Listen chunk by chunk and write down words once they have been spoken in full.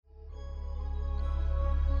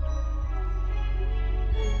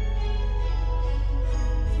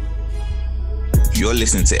You're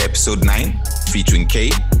listening to episode 9, featuring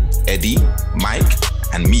Kay, Eddie, Mike,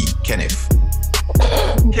 and me, Kenneth.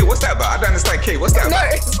 Kay, what's that about? I don't understand, Kay. What's that about? No,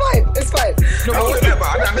 it's fine. No, what's that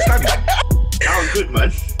about? I don't understand that. That was good,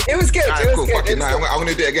 man. It was good. Alright, cool. Fuck it. No, I'm going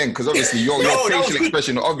to do it again because obviously your facial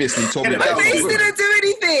expression obviously told me that. But he didn't do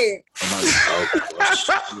anything.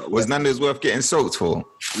 Was Nando's worth getting soaked for?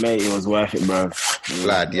 Mate, it was worth it, bro.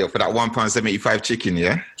 Lad, yeah, for that £1.75 chicken,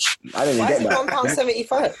 yeah? I didn't Why get is it that.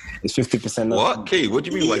 £1.75? It's 50% off. What? Kay, what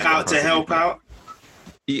do you mean? Eat out to help out.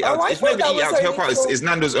 Eat Oh, out. I It's thought not even that eat out was to help only out. It's, for- it's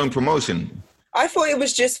Nando's own promotion. I thought it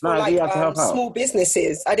was just for No, you have to help out. small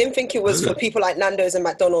businesses. I didn't think it was for people like Nando's and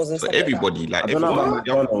McDonald's and For stuff everybody, like I don't know everyone. about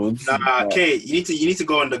McDonald's. Nah, Kay, you need to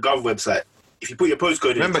go on the Gov website. If you put your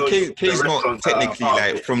postcode in, Remember, Kay's not technically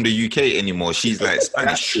like from the UK anymore. She's like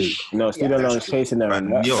Spanish. No, student loans chasing them.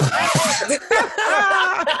 And that. Yo,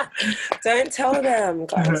 Don't tell them,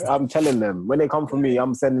 guys. I'm telling them. When they come for me,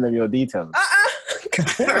 I'm sending them your details.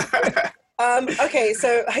 Okay,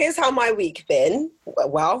 so here's how my week been.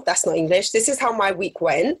 Well, that's not English. This is how my week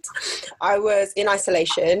went. I was in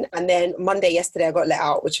isolation, and then yesterday, I got let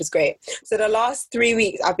out, which was great. So the last 3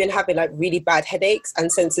 weeks, I've been having like really bad headaches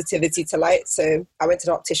and sensitivity to light. So I went to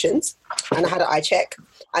the opticians, and I had an eye check,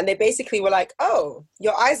 and they basically were like, "Oh,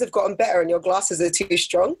 your eyes have gotten better, and your glasses are too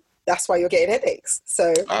strong. That's why you're getting headaches.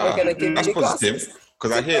 So we're gonna give that's you glasses." positive.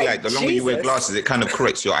 Because I hear like the longer you wear Jesus. glasses, it kind of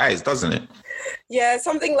corrects your eyes, doesn't it? Yeah,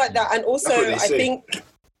 something like that. And also, That's what they I say. think,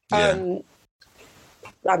 Yeah.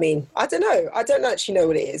 I mean, I don't know. I don't actually know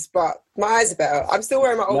what it is, but my eyes are better. I'm still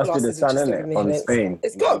wearing my old Must be the glasses. sun, which is innit, giving me from headaches. Spain.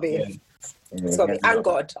 It's got to be. Yeah. It's got to be. And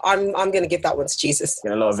God. I'm going to give that one to Jesus.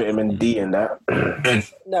 Get a lot of vitamin D in that.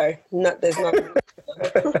 No, there's nothing.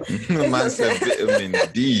 Man said vitamin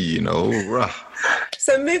D, you know, rah.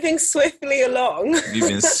 So moving swiftly along.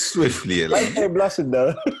 Moving swiftly along. Hey, blushing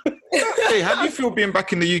though. Hey, how do you feel being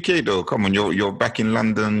back in the UK though? Come on, you're back in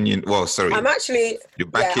London. I'm actually, You're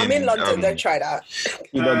back I'm in London. um, Don't try that.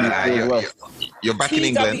 you're back in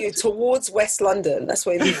England. TW towards West London. That's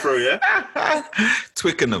where you Heathrow, yeah?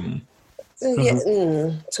 Twickenham.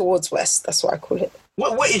 towards West. That's what I call it.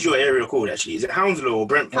 What is your area called, actually? Is it Hounslow or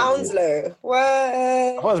Brentford? Hounslow.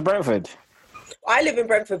 Well, What's Brentford? I live in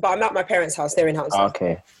Brentford, but I'm at my parents' house. They're in Hounslow.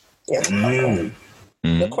 Okay. Yeah.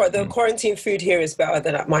 The quarantine food here is better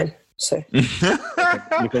than at mine. So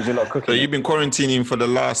Because you're not So cooking. you've been quarantining for the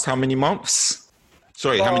last how many months?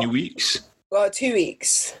 Sorry, how many weeks? 2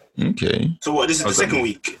 weeks. Okay. So what, this is the second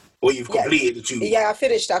week? Or you've Yeah. completed the 2 weeks? Yeah, I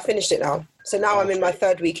finished it now. So now I'm in my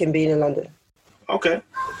third week in being in London. Okay.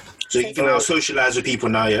 So you can now socialise with people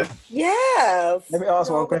now, yeah? Yeah. Let me ask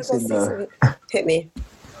one I'm gonna go question, see though. some- Hit me.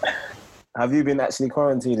 Have you been actually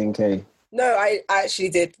quarantining, Kay? No, I actually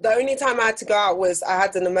did. The only time I had to go out was I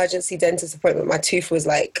had an emergency dentist appointment. My tooth was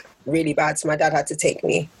like really bad, so my dad had to take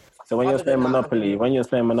me. So when you're Other than playing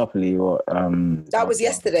that, Monopoly, what? That was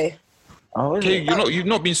yesterday. Oh, is Okay, it? you've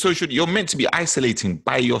not been social. You're meant to be isolating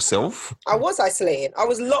by yourself. I was isolating. I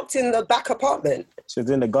was locked in the back apartment. She was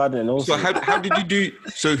in the garden also. So how did you do?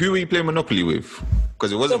 So who were you playing Monopoly with?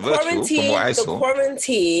 Because it The wasn't virtual from what I the saw.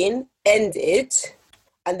 quarantine ended,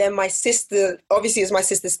 and then my sister, obviously it was my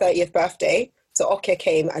sister's 30th birthday, so Oke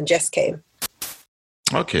came and Jess came.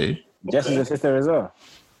 Okay. Jess is a sister as well.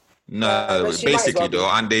 No, but she might as basically well be.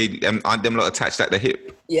 though, aren't them lot attached at the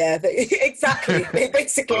hip? Yeah, exactly. They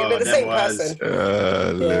basically they're the them same was.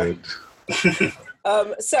 person.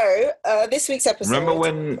 Lord. So this week's episode. Remember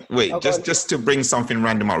when? Wait, Oh, go on. just to bring something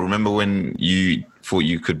random up. Remember when you thought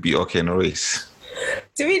you could beat OK in a race?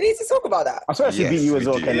 Do we need to talk about that? I swear she Yes, beat you as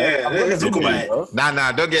we well, do. Kenneth. Yeah, I've got let's the talk video, about it. bro.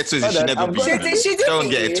 Nah, don't get twisted. She Hold on, never I've beat got me. it. She did Don't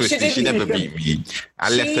beat get you. it twisted. She She did never beat beat me. I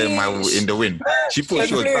left her in the win. She thought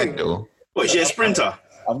she was flew. bad though. What, is she a sprinter?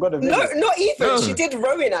 I've got the video. No, not even. No. She did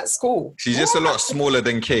rowing at school. She's just a lot smaller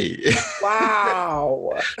than Kay.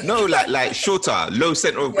 Wow. No, like shorter, low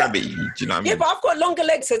center of gravity. Do you know what I mean? Yeah, but I've got longer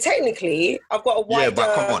legs, so technically I've got a wider... Yeah,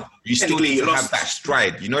 but come on. You still Technically, need to you have lost. that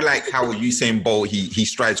stride. You know, like how Usain Bolt, he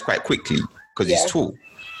strides quite quickly because Yeah. he's tall.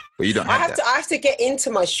 But you don't I have that. have to get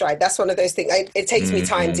into my stride. That's one of those things. It takes me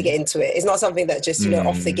time to get into it. It's not something that just,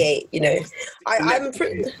 off the gate, I'm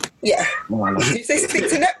pretty... Yeah. Did you say stick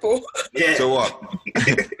to netball? Yeah. So what?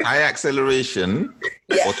 High acceleration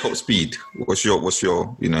Yeah. or top speed? What's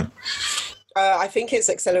your I think it's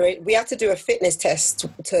accelerate. We had to do a fitness test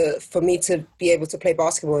for me to be able to play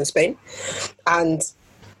basketball in Spain. And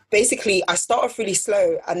basically I start off really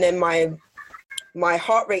slow and then my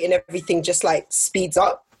heart rate and everything just like speeds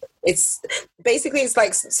up. It's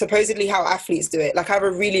like supposedly how athletes do it. Like I have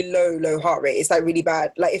a really low heart rate. It's like really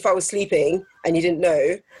bad. Like if I was sleeping and you didn't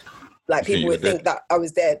know, Like people would think that I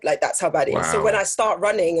was dead. Like that's how bad it is. So when I start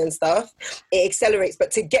running and stuff, it accelerates.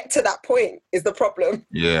 But to get to that point is the problem.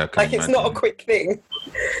 Yeah, like it's not a quick thing.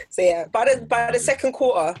 So yeah, by the second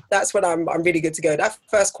quarter, that's when I'm really good to go. That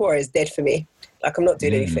first quarter is dead for me. Like I'm not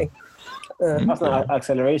doing anything. That's not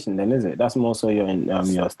acceleration, then, is it? That's more so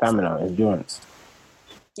your stamina, endurance.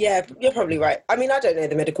 Yeah, you're probably right. I mean, I don't know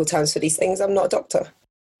the medical terms for these things. I'm not a doctor.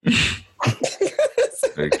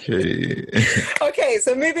 Okay,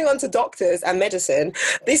 so moving on to doctors and medicine.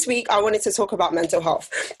 This week, I wanted to talk about mental health.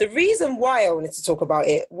 The reason why I wanted to talk about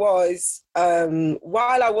it was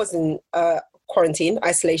while I was in quarantine,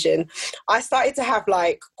 isolation, I started to have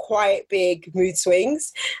like quite big mood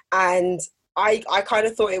swings. And I kind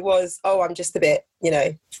of thought it was, I'm just a bit,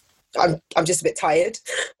 I'm just a bit tired.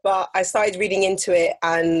 But I started reading into it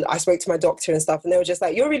and I spoke to my doctor and stuff, and they were just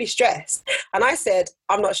like, you're really stressed. And I said,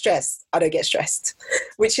 I'm not stressed. I don't get stressed,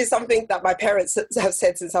 which is something that my parents have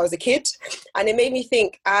said since I was a kid. And it made me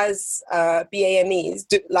think, as BAMEs,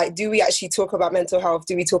 do we actually talk about mental health?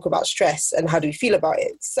 Do we talk about stress, and how do we feel about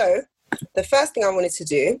it? So the first thing I wanted to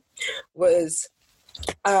do was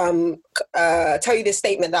tell you this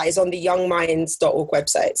statement that is on the youngminds.org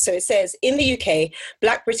website. So it says, in the UK,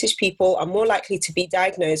 Black British people are more likely to be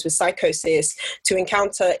diagnosed with psychosis, to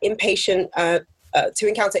encounter inpatient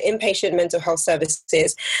mental health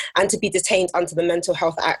services, and to be detained under the Mental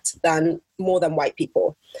Health Act than white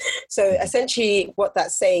people. So essentially what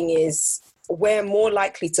that's saying is we're more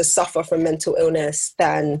likely to suffer from mental illness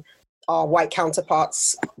than our white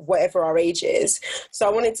counterparts, whatever our age is. So I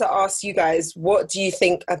wanted to ask you guys, what do you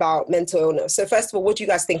think about mental illness? So first of all, what do you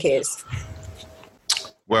guys think it is?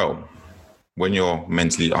 Well, when you're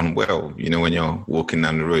mentally unwell, when you're walking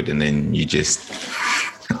down the road and then you just...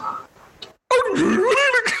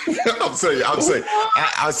 I'm sorry.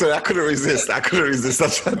 I couldn't resist.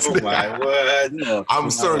 Oh my word. No. I'm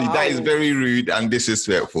sorry. That is very rude and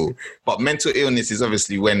disrespectful. But mental illness is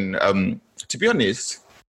obviously when, to be honest,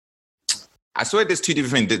 I swear there's two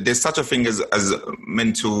different things. There's such a thing as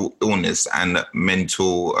mental illness and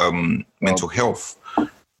mental health.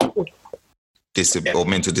 Or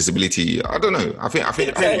mental disability. I don't know. I think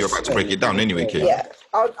you're about to break it down anyway, Kate. Yeah.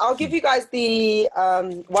 I'll give you guys the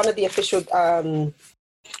one of the official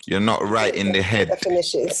you're not right in the head.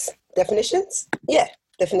 Definitions? Yeah,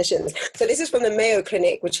 definitions. So this is from the Mayo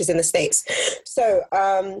Clinic, which is in the States. So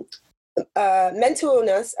mental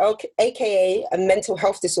illness, aka a mental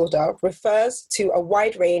health disorder, refers to a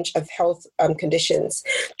wide range of health conditions.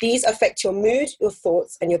 These affect your mood, your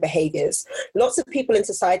thoughts, and your behaviors. Lots of people in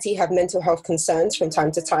society have mental health concerns from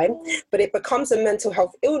time to time, but it becomes a mental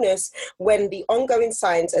health illness when the ongoing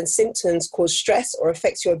signs and symptoms cause stress or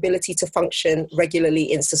affect your ability to function regularly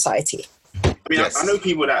in society. I mean, yes. I know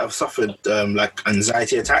people that have suffered like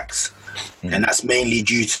anxiety attacks, and that's mainly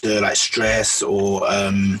due to like stress or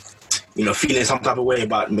feeling some type of way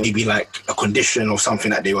about maybe like a condition or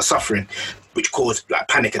something that they were suffering, which caused like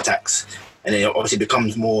panic attacks. And then it obviously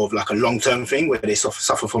becomes more of like a long-term thing where they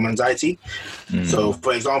suffer from anxiety. So,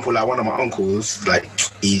 for example, like one of my uncles, like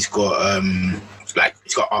he's got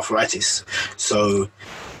arthritis. So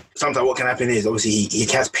sometimes what can happen is obviously he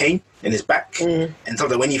has pain in his back, and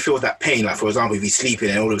sometimes when he feels that pain, like for example, if he's sleeping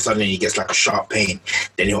and all of a sudden he gets like a sharp pain,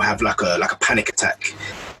 then he'll have like a panic attack.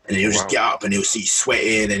 And then he'll just get up and he'll see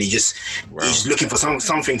sweating, and he's looking for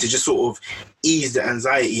something to just sort of ease the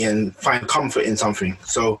anxiety and find comfort in something.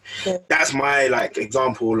 So that's my like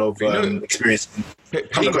example of experience.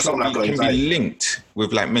 Pain can be linked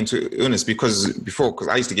with like mental illness because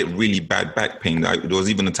I used to get really bad back pain. There was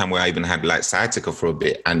even a time where I even had like sciatica for a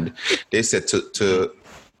bit, and they said to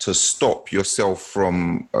stop yourself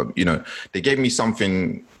from, they gave me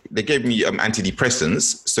something. They gave me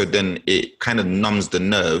antidepressants, so then it kind of numbs the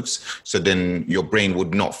nerves, so then your brain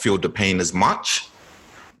would not feel the pain as much.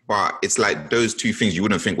 But it's like those two things you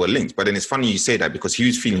wouldn't think were linked. But then it's funny you say that because he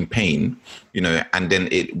was feeling pain, and then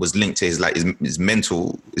it was linked to his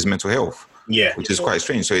mental health. Yeah, which is quite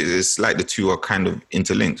strange. So it's like the two are kind of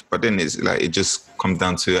interlinked. But then it's like it just comes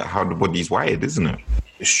down to how the body's wired, isn't it?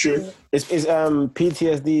 It's true. Is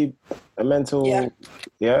PTSD a mental? Yeah.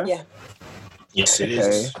 Yeah. Yes, it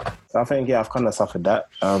is. So I think, I've kind of suffered that.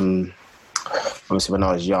 Obviously, when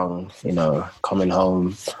I was young, coming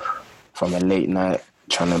home from a late night,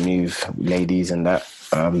 trying to move ladies and that,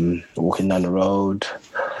 walking down the road.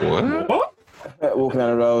 What? Walking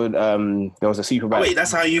down the road, there was a supervisor. Wait,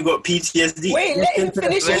 that's how you got PTSD? Wait, let him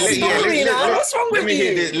finish his story now. What's wrong with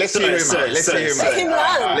you? Let's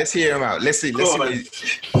hear him out. Let's see. Go on.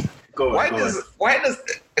 Why does...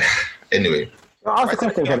 Anyway. Ask the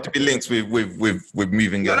question. You have to be linked with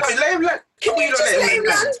moving girls. Can you just let him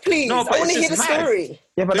land, please? I want to hear the story.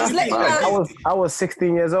 Yeah, but that's let fine. I was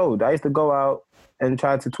 16 years old. I used to go out and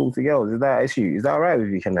try to talk to girls. Is that an issue? Is that all right with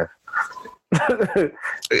you, Kenneth?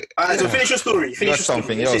 So finish your story. Finish your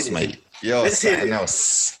something story. else, mate. Let's something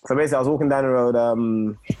else. So basically, I was walking down the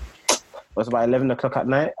road. It was about 11 o'clock at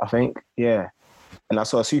night, I think. Yeah. And I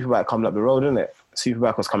saw a superbike coming up the road, innit?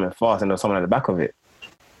 Superbike was coming fast and there was someone at the back of it.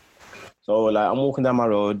 So like I'm walking down my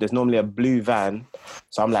road, there's normally a blue van.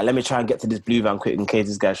 So I'm like, let me try and get to this blue van quick in case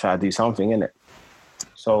this guy's trying to do something, innit?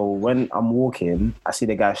 So when I'm walking, I see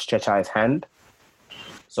the guy stretch out his hand.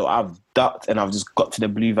 So I've ducked and I've just got to the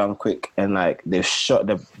blue van quick and like they've shot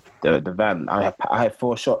the van. I had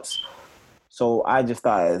 4 shots. So I just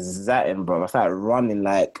started zatting, bro. I started running,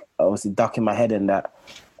 like obviously ducking my head in that.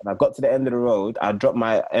 And I got to the end of the road. I dropped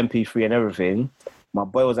my MP3 and everything. My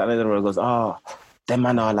boy was at the end of the road. Goes, them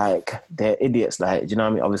man are like, they're idiots. Like, do you know what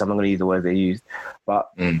I mean? Obviously, I'm not going to use the words they used. But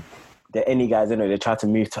they're any guys, you know, they tried to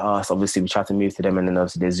move to us. Obviously, we tried to move to them. And then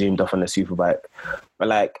obviously they zoomed off on the superbike. But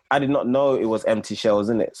like, I did not know it was empty shells,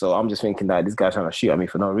 innit? So I'm just thinking that this guy's trying to shoot at me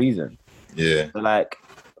for no reason. Yeah. So like,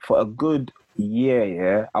 for a good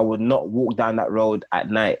year, I would not walk down that road at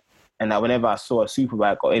night. And like, whenever I saw a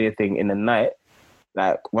superbike or anything in the night,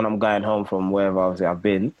 like when I'm going home from wherever obviously I've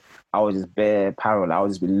been, I was just bare parallel. I would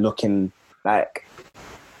just be looking like,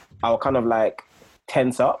 I would kind of like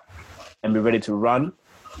tense up and be ready to run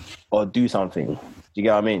or do something. Do you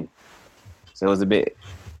get what I mean? So it was a bit...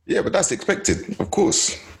 Yeah, but that's expected, of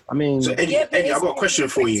course. I mean... So Eddie, I've got a question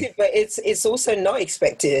for you. But it's also not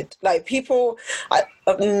expected. Like people...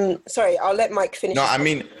 sorry, I'll let Mike finish. No, I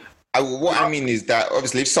mean... what I mean is that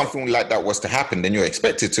obviously if something like that was to happen, then you're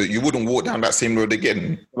expected to. You wouldn't walk down that same road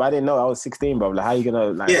again. But I didn't know. I was 16, bro. Like, how are you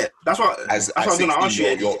gonna like? Yeah, that's what I was gonna ask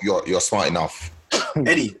you. You're smart enough,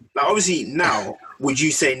 Eddie. Like obviously now, would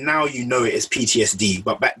you say now you know it as PTSD,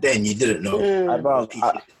 but back then you didn't know?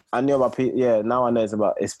 I knew about now I know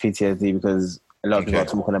it's PTSD because a lot of people are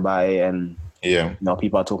talking about it and you know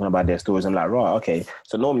people are talking about their stories. I'm like, right, okay.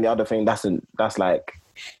 So normally the other thing that's like,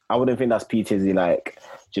 I wouldn't think that's PTSD. Like,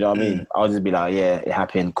 do you know what I mean? I'll just be like, yeah, it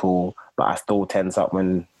happened, cool. But I still tense up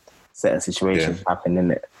when certain situations happen,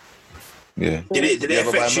 innit? Yeah. Did it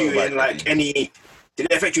affect you in like any? Did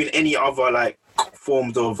it affect you in any other like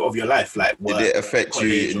forms of your life? Like, work, did it affect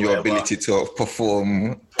you in your ability to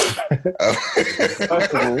perform?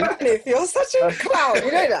 First of all, you're such a clown,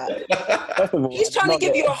 you know that. First of all, he's trying to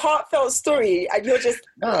give you a heartfelt story, and you're just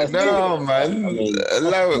no, man.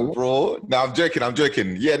 Allow it, bro. No, I'm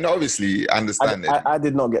joking. Yeah, no, obviously, I understand it. I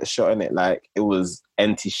did not get shot in it. Like it was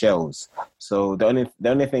empty shells. So the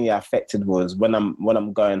only thing it affected was when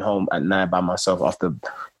I'm going home at night by myself after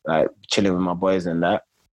like chilling with my boys and that.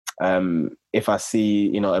 If I see,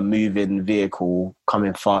 you know, a moving vehicle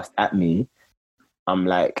coming fast at me, I'm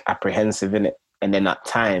like apprehensive in it. And then at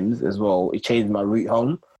times as well, it changed my route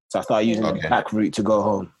home. So I started using the back route to go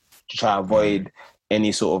home to try to avoid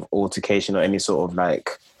any sort of altercation or any sort of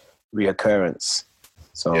like reoccurrence.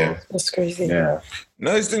 So that's crazy. Yeah.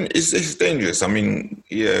 No, it's dangerous. I mean,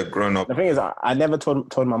 growing up. The thing is, I never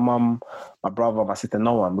told my mum, my brother, my sister,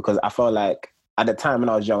 no one, because I felt like at the time when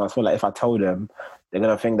I was young, I felt like if I told them, they're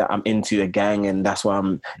gonna think that I'm into a gang and that's why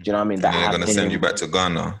I'm. Do you know what I mean? That they're gonna send you back to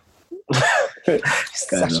Ghana.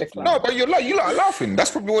 No, but you are laughing.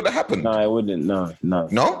 That's probably what happened. No, I wouldn't. No.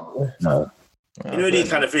 You know these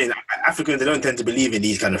kind of things. Africans, they don't tend to believe in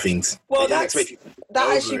these kind of things. Well, that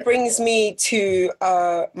actually brings me to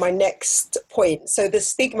my next point. So the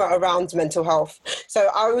stigma around mental health. So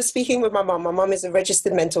I was speaking with my mum. My mum is a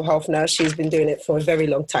registered mental health nurse. She's been doing it for a very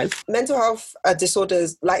long time. Mental health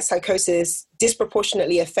disorders like psychosis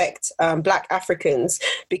disproportionately affect Black Africans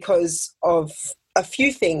because of a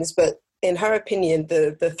few things, but in her opinion,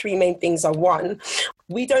 the 3 main things are: 1,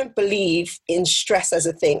 we don't believe in stress as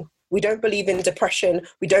a thing. We don't believe in depression.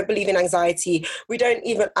 We don't believe in anxiety. We don't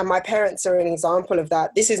even, and my parents are an example of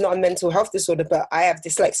that. This is not a mental health disorder, but I have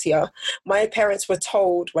dyslexia. My parents were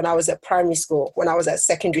told when I was at primary school, when I was at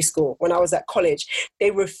secondary school, when I was at college,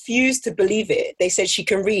 they refused to believe it. They said she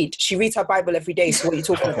can read. She reads her Bible every day, so what are you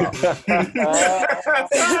talking about?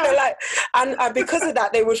 and because of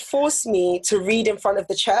that, they would force me to read in front of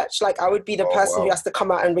the church. Like I would be the person who has to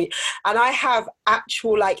come out and read. And I have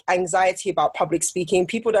actual like anxiety about public speaking.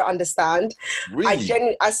 People don't understand.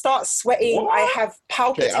 Really? I start sweating. What? I have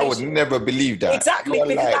palpitations. Okay, I would never believe that. Exactly. You're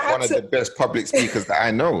like one of the best public speakers that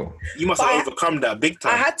I know. You must have overcome that big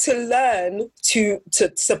time. I had to learn to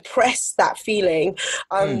suppress that feeling.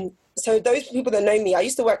 so those people that know me, I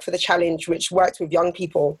used to work for The Challenge, which worked with young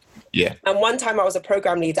people. Yeah. And one time I was a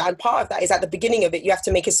program leader, and part of that is at the beginning of it, you have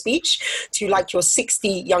to make a speech to like your 60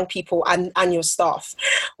 young people and your staff.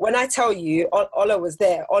 When I tell you, Ola was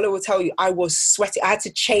there, Ola will tell you I was sweating. I had to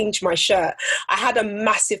change my shirt. I had a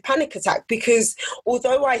massive panic attack because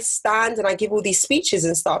although I stand and I give all these speeches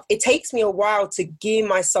and stuff, it takes me a while to gear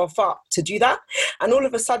myself up to do that. And all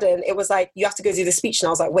of a sudden it was like, you have to go do the speech. And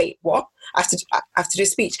I was like, wait, what? I have to do a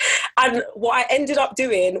speech. And what I ended up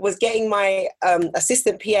doing was getting my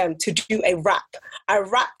assistant PM to do a rap. I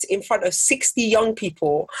rapped in front of 60 young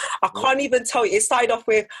people. I can't even tell you. It started off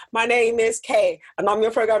with, my name is Kay and I'm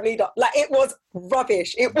your program leader. Like, it was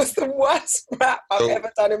rubbish. It was the worst rap I've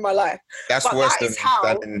ever done in my life. That's but worse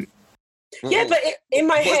than yeah, but in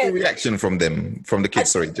my head... What's the reaction from them, from the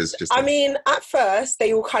kids? I mean, at first,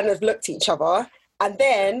 they all kind of looked at each other. And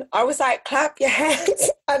then I was like, clap your hands.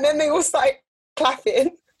 And then they all started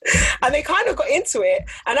clapping. And they kind of got into it.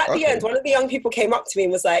 And at the end, one of the young people came up to me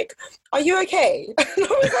and was like, are you okay? And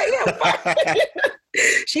I was like, yeah, I'm fine.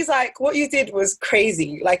 She's like, what you did was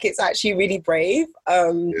crazy. Like, it's actually really brave.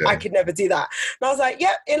 I could never do that. And I was like,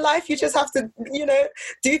 yeah, in life, you just have to,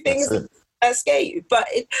 do things that scare you. But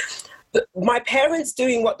my parents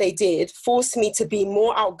doing what they did forced me to be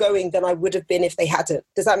more outgoing than I would have been if they hadn't.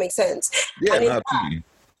 Does that make sense? Yeah, and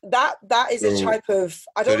that is a type of...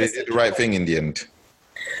 So they did the right thing in the end?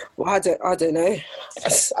 Well, I don't know.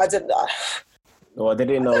 I don't know. Well, they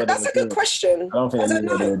didn't know. That's a good question. I don't think they knew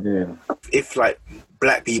what they were doing. If like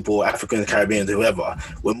black people, Africans, Caribbeans, whoever,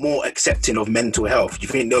 were more accepting of mental health, do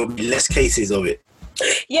you think there would be less cases of it?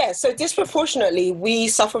 Yeah, so disproportionately, we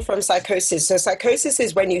suffer from psychosis. So psychosis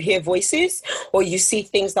is when you hear voices or you see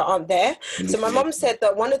things that aren't there. So my mom said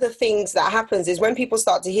that one of the things that happens is when people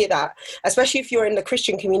start to hear that, especially if you're in the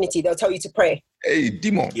Christian community, they'll tell you to pray. Hey,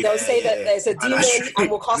 demon. They'll say that there's a demon and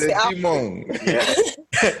we'll cast it out. Demon.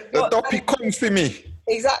 The dopey comes for me.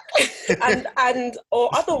 Exactly. and or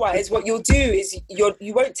otherwise what you'll do is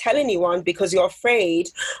you won't tell anyone because you're afraid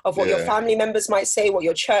of what your family members might say, what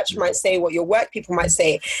your church might say, what your work people might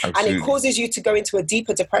say. Absolutely. And it causes you to go into a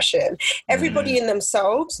deeper depression. Everybody in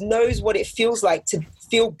themselves knows what it feels like to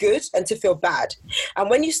feel good and to feel bad. And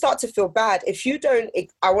when you start to feel bad, if you don't,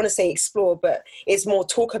 I want to say explore, but it's more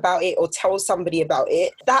talk about it or tell somebody about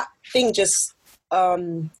it, that thing just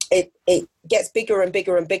it gets bigger and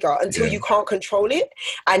bigger and bigger until you can't control it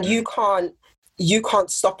and you can't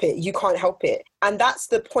stop it, you can't help it. And that's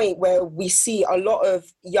the point where we see a lot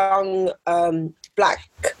of young black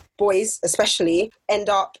boys especially end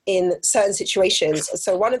up in certain situations.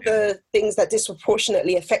 So one of the things that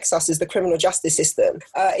disproportionately affects us is the criminal justice system.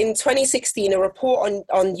 In 2016, a report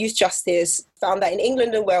on youth justice found that in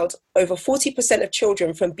England and Wales, over 40% of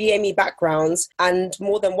children from BME backgrounds and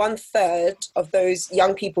more than 1/3 of those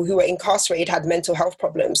young people who were incarcerated had mental health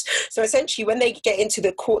problems. So essentially, when they get into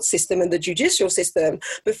the court system and the judicial system,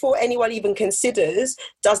 before anyone even considers,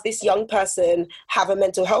 does this young person have a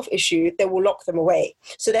mental health issue, they will lock them away.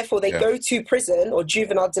 So therefore, they go to prison or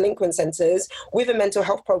juvenile delinquent centres with a mental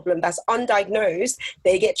health problem that's undiagnosed.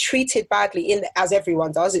 They get treated badly as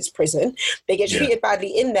everyone does, it's prison. They get treated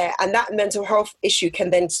badly in there, and that mental health issue can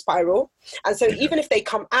then spiral. And so even if they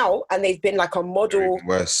come out and they've been like a model...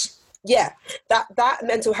 Worse. Yeah, that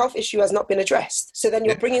mental health issue has not been addressed. So then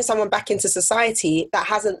you're bringing someone back into society that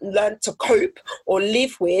hasn't learned to cope or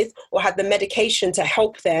live with or had the medication to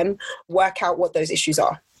help them work out what those issues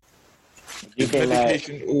are. Is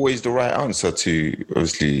medication always the right answer to,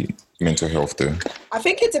 obviously, mental health, though? I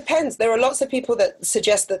think it depends. There are lots of people that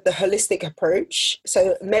suggest that the holistic approach,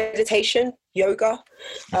 so meditation, yoga,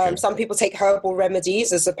 some people take herbal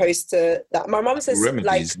remedies as opposed to that. My mom says...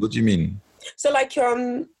 Remedies? What do you mean? So like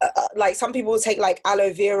some people will take like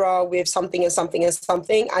aloe vera with something and something and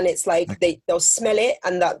something, and it's like they'll smell it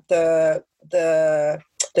and that the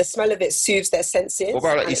smell of it soothes their senses. What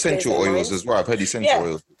about like essential oils as well? I've heard essential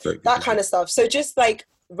oils. That kind of stuff. So just like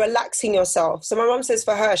relaxing yourself. So my mom says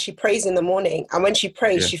for her, she prays in the morning, and when she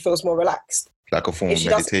prays, she feels more relaxed. Like a form of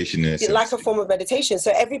meditation. Like a form of meditation.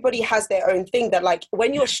 So everybody has their own thing that, like,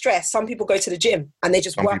 when you're stressed, some people go to the gym and they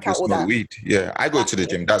just work out all that. Weed. Yeah, I go to the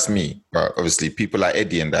gym. That's me. But obviously, people like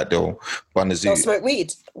Eddie and that, they'll smoke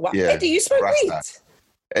weed. What? Yeah, Eddie, you smoke weed?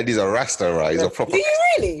 Eddie's a Rasta, right? He's a proper... Do you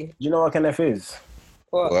really? Do you know what Kenneth is?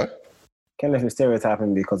 What? Kenneth is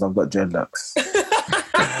stereotyping because I've got dreadlocks.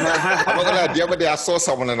 I'm not gonna lie, the other day I saw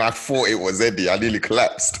someone and I thought it was Eddie. I nearly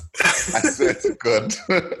collapsed. I swear to God.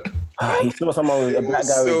 He saw someone with a black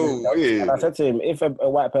guy and I said to him, if a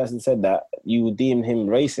white person said that, you would deem him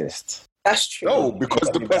racist. That's true. No, because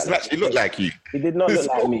the person actually looked like you. He did not look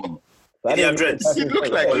like me. Did he have dreads? He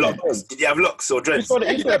looked like Or locks? Did he have locks or dreads? You saw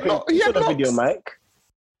the video, Mike.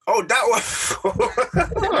 Oh, that one.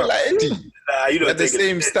 He looked like Eddie. Nah, you don't Had the think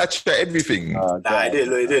same stature, everything. Nah, it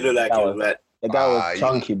didn't look like him, man. The guy was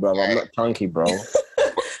chunky, bro. I'm not chunky, bro.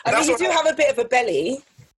 I mean, you do have a bit of a belly.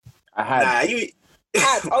 I had. Nah, you.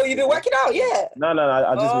 Oh, you've been working out, yeah. No.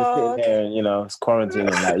 I just been sitting there and it's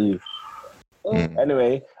quarantining like you.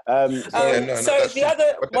 Anyway, one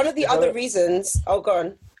of the other reasons. Oh, go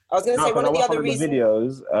on. I was going to say one of the other reasons.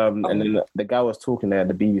 Videos, and then the guy was talking there at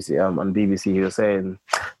the BBC. On BBC, he was saying,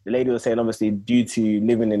 the lady was saying, obviously, due to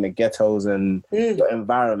living in the ghettos and the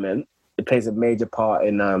environment, it plays a major part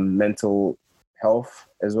in mental health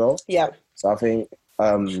as well. Yeah. So I think.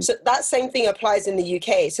 So that same thing applies in the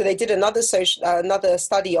UK. So they did another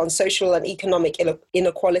study on social and economic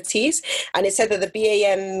inequalities, and it said that the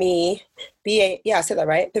I said that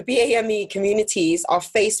right. The BAME communities are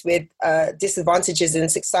faced with disadvantages in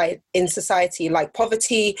society, like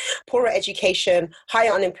poverty, poorer education,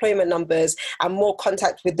 higher unemployment numbers, and more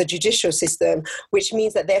contact with the judicial system, which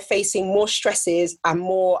means that they're facing more stresses and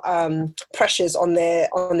more pressures on their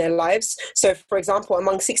lives. So, for example,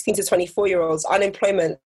 among 16 to 24-year-olds, unemployment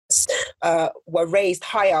were raised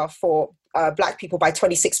higher for Black people by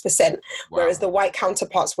 26%, whereas the white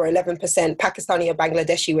counterparts were 11%, Pakistani and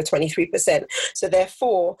Bangladeshi were 23%. So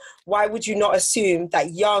therefore, why would you not assume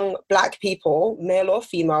that young Black people, male or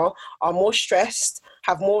female, are more stressed,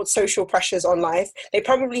 have more social pressures on life? They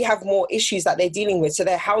probably have more issues that they're dealing with, so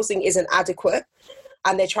their housing isn't adequate,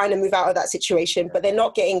 and they're trying to move out of that situation, but they're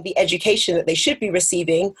not getting the education that they should be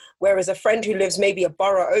receiving, whereas a friend who lives maybe a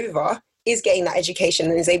borough over is getting that education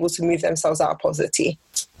and is able to move themselves out of poverty.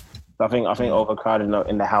 I think overcrowding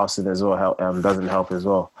in the houses as well doesn't help as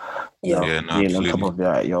well. Yeah, being on top of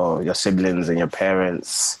your siblings and your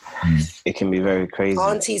parents, it can be very crazy.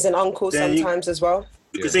 Aunties and uncles sometimes as well.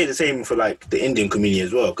 You could say the same for like the Indian community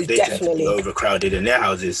as well, because they tend to be overcrowded in their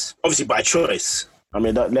houses, obviously by choice. I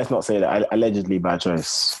mean, let's not say that. Allegedly by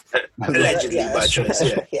choice. Allegedly by choice.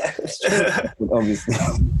 Yeah. Yeah, obviously.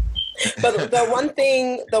 But the one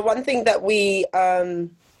thing that we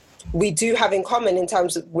do have in common in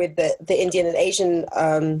terms of with the Indian and Asian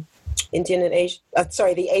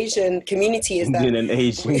the Asian community is Indian and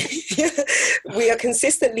Asian. we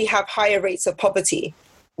consistently have higher rates of poverty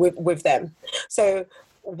with them. So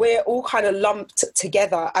we're all kind of lumped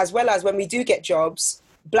together, as well as when we do get jobs,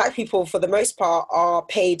 Black people for the most part are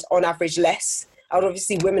paid on average less. And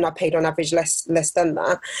obviously women are paid on average less than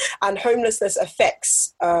that. And homelessness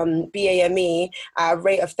affects BAME at a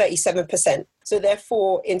rate of 37%. So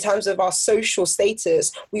therefore, in terms of our social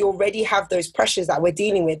status, we already have those pressures that we're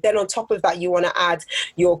dealing with. Then on top of that, you want to add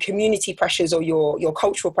your community pressures or your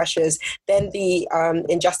cultural pressures, then the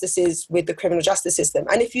injustices with the criminal justice system.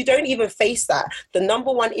 And if you don't even face that, the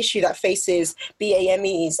number one issue that faces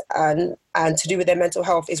BAMEs and to do with their mental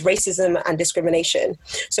health is racism and discrimination.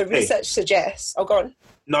 So research suggests... Oh, go on.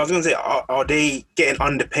 No, I was going to say, are they getting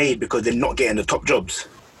underpaid because they're not getting the top jobs?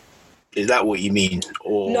 Is that what you mean?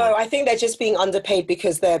 Or no, I think they're just being underpaid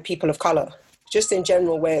because they're people of colour. Just in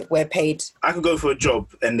general, we're paid. I could go for a job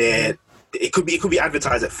and it could be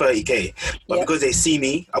advertised at 30k, but because they see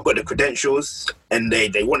me, I've got the credentials, and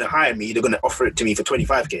they want to hire me, they're going to offer it to me for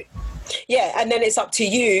 25k. Yeah, and then it's up to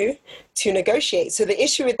you to negotiate. So the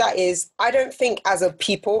issue with that is, I don't think as a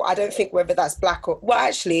people, I don't think whether that's Black or... Well,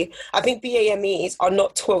 actually, I think BAMEs are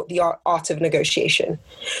not taught the art of negotiation.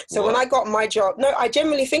 So when I got my job... No, I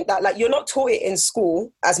generally think that. Like, you're not taught it in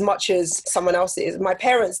school as much as someone else is. My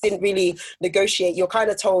parents didn't really negotiate. You're kind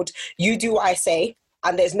of told, you do what I say,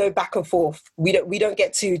 and there's no back and forth. We don't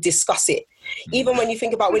get to discuss it. Even when you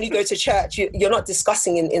think about when you go to church, you're not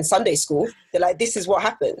discussing in Sunday school. They're like, this is what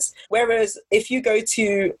happens. Whereas if you go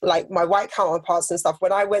to like my white counterparts and stuff,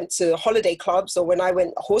 when I went to holiday clubs or when I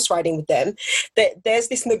went horse riding with them, there's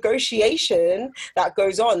this negotiation that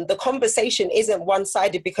goes on. The conversation isn't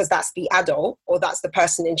one-sided because that's the adult or that's the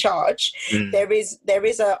person in charge. There is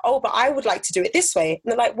but I would like to do it this way.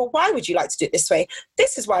 And they're like, well, why would you like to do it this way?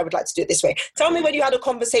 This is why I would like to do it this way. Tell me when you had a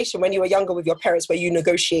conversation when you were younger with your parents where you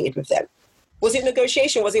negotiated with them. Was it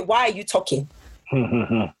negotiation? Was it, why are you talking?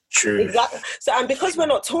 True. Exactly. So, and because we're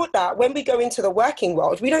not taught that, when we go into the working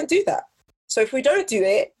world, we don't do that. So if we don't do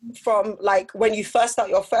it from like when you first start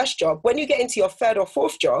your first job, when you get into your third or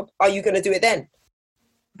fourth job, are you going to do it then?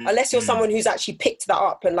 unless you're someone who's actually picked that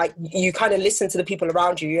up and like you kind of listen to the people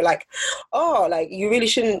around you, you're like, oh, like you really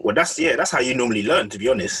shouldn't. Well, that's how you normally learn, to be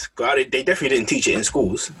honest. They definitely didn't teach it in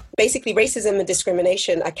schools. Basically, racism and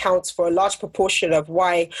discrimination accounts for a large proportion of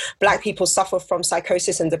why Black people suffer from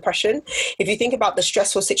psychosis and depression. If you think about the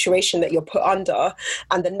stressful situation that you're put under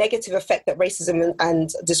and the negative effect that racism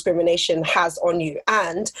and discrimination has on you.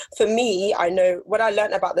 And for me, I know what I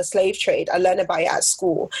learned about the slave trade, I learned about it at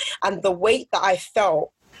school. And the weight that I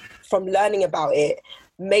felt from learning about it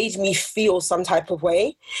made me feel some type of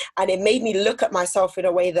way. And it made me look at myself in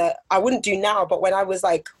a way that I wouldn't do now. But when I was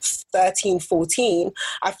like 13, 14,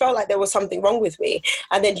 I felt like there was something wrong with me.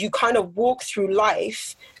 And then you kind of walk through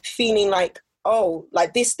life feeling like, oh,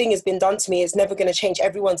 like this thing has been done to me. It's never going to change.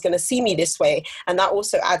 Everyone's going to see me this way. And that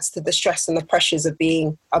also adds to the stress and the pressures of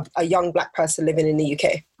being a young Black person living in the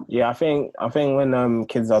UK. Yeah, I think when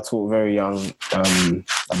kids are taught very young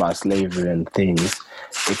about slavery and things,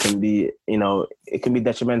 it can be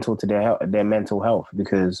detrimental to their mental health,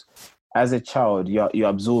 because as a child you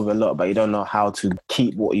absorb a lot, but you don't know how to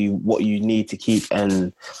keep what you need to keep,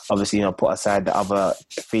 and obviously put aside the other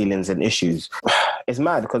feelings and issues. It's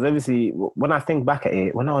mad because obviously when I think back at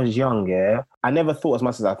it, when I was young, I never thought as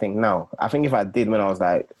much as I think now. I think if I did when I was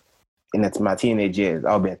like in my teenage years,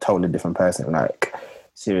 I'll be a totally different person. Like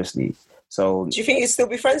seriously. So do you think you'd still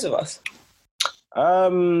be friends with us?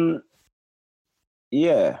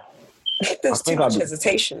 Yeah. There's too much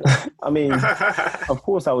hesitation. I mean, of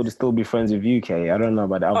course I would still be friends with UK. I don't know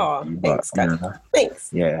about the other people, thanks, thanks.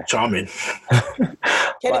 Yeah. Charming.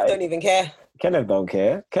 Kenneth don't even care. Kenneth don't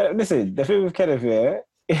care. Listen, the thing with Kenneth here,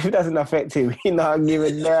 if it doesn't affect him, he not give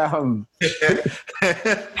a damn.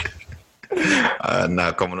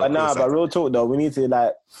 Come on. But real talk though, we need to,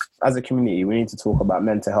 like, as a community, we need to talk about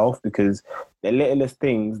mental health, because the littlest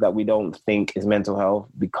things that we don't think is mental health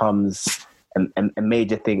becomes a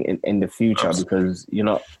major thing in the future. Absolutely. Because you're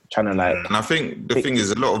not trying to like. And I think the thing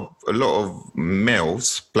is, a lot of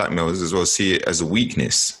males, Black males as well, see it as a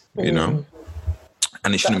weakness, you know,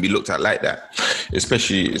 and it shouldn't be looked at like that.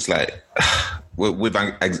 Especially, it's like with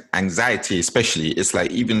anxiety, especially, it's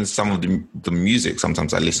like even some of the music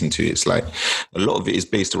sometimes I listen to, it's like a lot of it is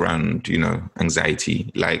based around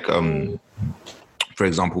anxiety, like. For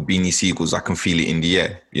example, Beanie Sigel's I Can Feel It in the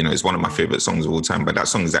Air. It's one of my favorite songs of all time. But that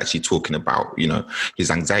song is actually talking about, his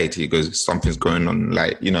anxiety. He goes, something's going on,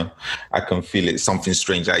 like, I can feel it, something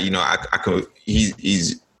strange. Like, I can,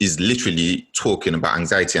 he's literally talking about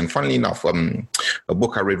anxiety. And funnily enough, a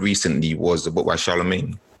book I read recently was a book by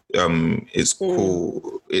Charlemagne. It's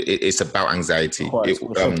called, it's about anxiety.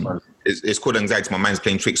 It's called Anxiety. My Mind's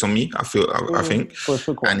Playing Tricks on Me, I think.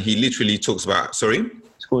 And he literally talks about, sorry?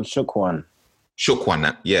 It's called Shook One. Shook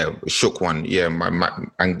One, yeah, my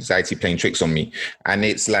anxiety playing tricks on me. And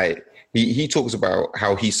it's like, he talks about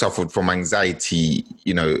how he suffered from anxiety,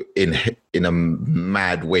 in a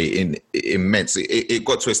mad way, immense. It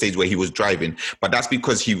got to a stage where he was driving, but that's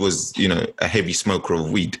because he was, a heavy smoker of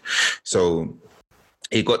weed. So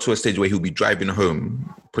it got to a stage where he'll be driving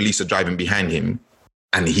home, police are driving behind him,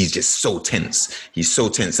 and he's just so tense. He's so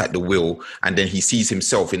tense at the wheel. And then he sees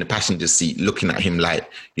himself in the passenger seat looking at him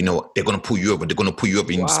like, they're going to pull you over. They're going to pull you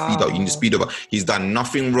over. You need to speed up. You need to speed over. He's done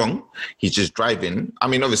nothing wrong. He's just driving. I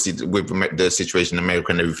mean, obviously, with the situation in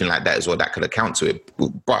America and everything like that as well, that could account to it.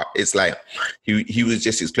 But it's like he was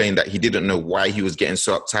just explaining that he didn't know why he was getting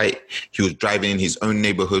so uptight. He was driving in his own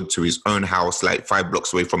neighborhood to his own house, like 5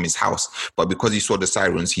 blocks away from his house. But because he saw the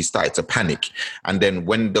sirens, he started to panic. And then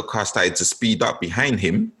when the car started to speed up behind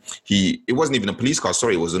him, it wasn't even a police car,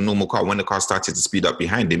 sorry, it was a normal car. When the car started to speed up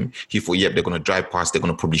behind him, he thought, yep, they're going to drive past, they're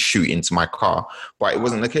going to probably shoot into my car. But it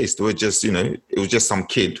wasn't the case. They were just, it was just some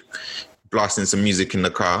kid blasting some music in the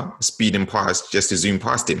car, speeding past just to zoom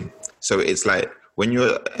past him. So it's like when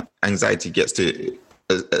your anxiety gets to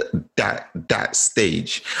that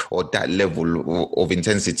stage or that level of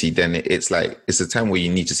intensity, then it's like, it's a time where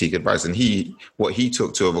you need to seek advice. And what he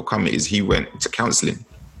took to overcome it is he went to counseling.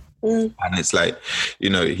 And it's like,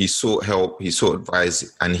 he sought help, he sought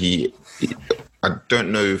advice, and I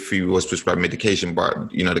don't know if he was prescribed medication,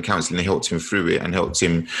 but, the counselling helped him through it and helped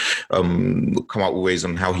him come up with ways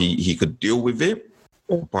on how he could deal with it.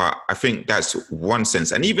 But I think that's one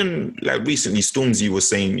sense. And even like recently, Stormzy was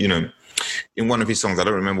saying, in one of his songs, I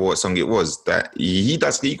don't remember what song it was, that he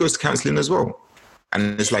goes to counselling as well.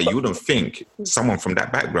 And it's like, you wouldn't think someone from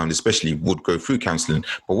that background especially would go through counselling.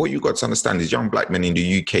 But what you got to understand is young Black men in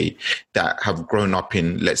the UK that have grown up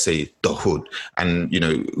in, let's say, the hood and,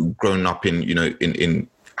 grown up in, in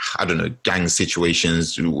I don't know, gang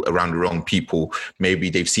situations around the wrong people. Maybe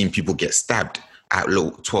they've seen people get stabbed at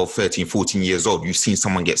 12, 13, 14 years old, you've seen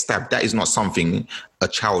someone get stabbed. That is not something a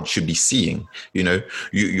child should be seeing. You know,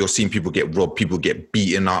 you're seeing people get robbed, people get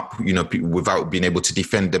beaten up, you know, without being able to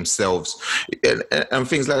defend themselves and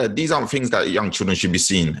things like that. These aren't things that young children should be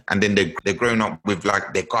seeing. And then they're growing up with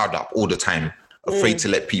like their guard up all the time, afraid to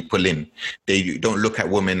let people in. They don't look at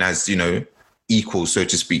women as, you know, equals, so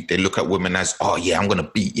to speak. They look at women as, oh yeah, I'm going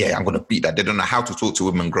to beat that. They don't know how to talk to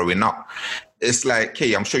women growing up. It's like,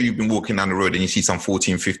 hey, I'm sure you've been walking down the road and you see some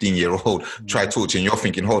 14, 15-year-old try to talk to you and you're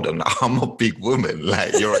thinking, hold on, I'm a big woman.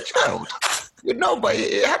 Like, you're a child. You know, but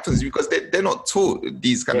it happens because they're not taught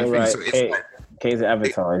these kind of things. Right. So it's like, Kay's an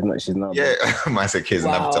avatar, isn't it? She's not. Yeah, I might say Kay's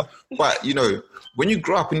an avatar. But, you know, when you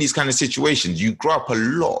grow up in these kind of situations, you grow up a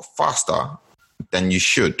lot faster than you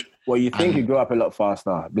should. Well, you think you grow up a lot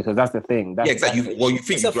faster because that's the thing. That's, yeah, exactly. Well, you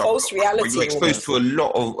think it's a false reality. You're exposed to a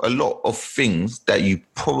lot of things that you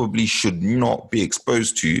probably should not be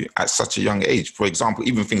exposed to at such a young age. For example,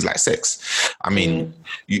 even things like sex. I mean,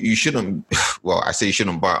 you shouldn't. Well, I say you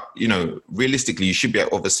shouldn't, but you know, realistically, you should be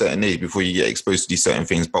of a certain age before you get exposed to these certain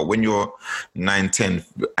things. But when you're 9, 10,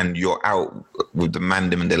 and you're out with the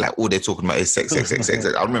man, and they're like, all they're talking about is sex. I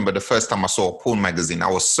remember the first time I saw a porn magazine,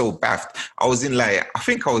 I was so baffed. I was in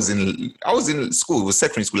school, it was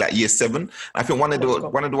secondary school, like year 7. I think one of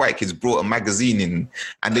the white kids brought a magazine in,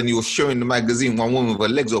 and then he was showing the magazine, one woman with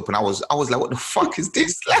her legs open. I was like, what the fuck is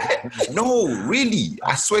this? Like, no, really,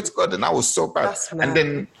 I swear to God. And I was so bad. And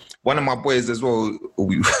then one of my boys as well,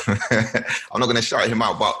 I'm not going to shout him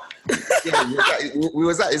out, but we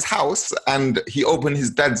was at his house and he opened his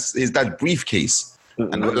dad's briefcase.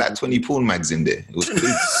 And there were like 20 porn mags in there. It was crazy.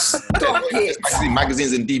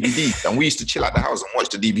 Magazines and DVDs. And we used to chill at the house and watch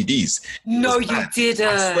the DVDs. No, you didn't.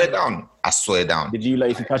 I swear down. Did you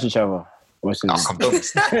like to touch each other? But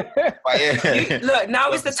yeah. Look,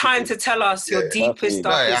 now is the time to tell us your deepest,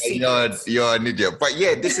 darkest secrets. You're an idiot. But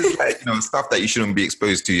yeah, this is like, you know, stuff that you shouldn't be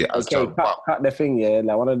exposed to as a child. Cut the thing, yeah.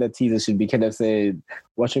 Like one of the teasers should be kind of saying,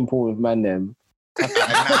 watching porn with man them. Don't do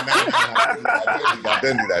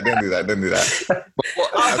that.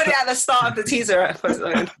 I'll put it at the start of the teaser. Everyone's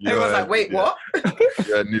like, wait, what?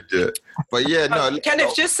 You're an idiot. But yeah, no.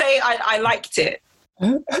 Kenneth, just say I liked it.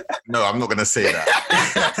 No, I'm not going to say that.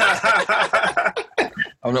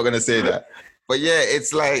 I'm not going to say that. But yeah,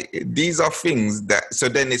 it's like, these are things that, so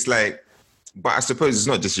then it's like, but I suppose it's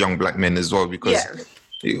not just young black men as well, because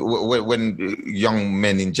when young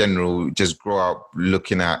men in general just grow up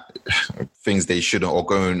looking at things they shouldn't, or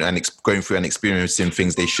going through and experiencing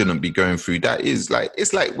things they shouldn't be going through, that is like,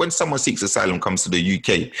 it's like when someone seeks asylum, comes to the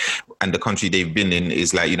UK, and the country they've been in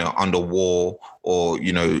is like, you know, under war, or,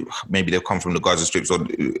 you know, maybe they've come from the Gaza Strips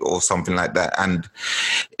or something like that, and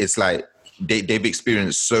it's like they've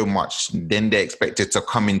experienced so much, then they're expected to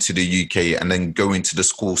come into the UK and then go into the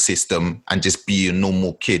school system and just be a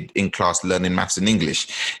normal kid in class learning maths and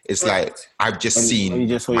English. It's like, I've just seen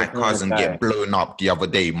my cousin get blown up the other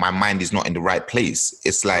day. My mind is not in the right place.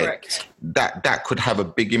 It's like that could have a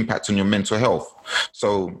big impact on your mental health.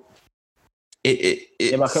 So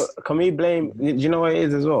but can we blame? Do you know what it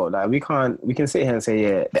is as well? Like we can sit here and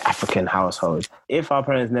say, the African household. If our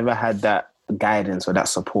parents never had that guidance or that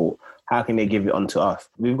support, how can they give it on to us?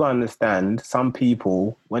 We've got to understand, some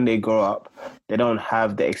people, when they grow up, they don't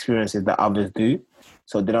have the experiences that others do.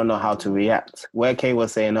 So they don't know how to react. Where Kay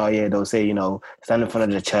was saying, they'll say, you know, stand in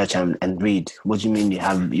front of the church and read. What do you mean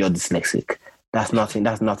you're dyslexic? That's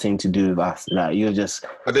nothing to do with us. Like, you're just...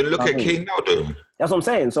 But then look at Kay now, though. That's what I'm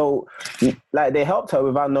saying. So, like, they helped her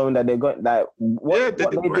without knowing that they're going, like, what they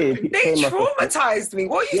did. They traumatized me.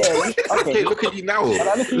 What are you doing? Okay, look at you now.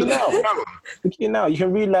 Look at you now. Look at you now. You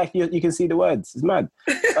can read like you can see the words. It's mad.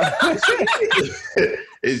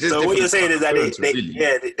 It's just so what you're saying is that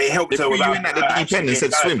they helped her without... They threw you in at the deep end and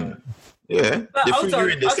said swim. Yeah, they threw you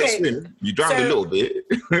in, they said swim. You drowned a little bit.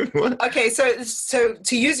 Okay, so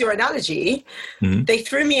to use your analogy, they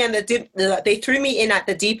threw me in at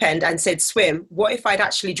the deep end and said swim. What if I'd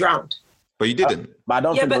actually drowned? But you didn't. But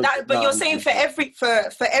you're saying for every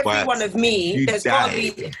one of me, there's got to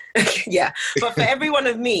be But for every one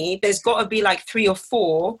of me, there's got to be like 3 or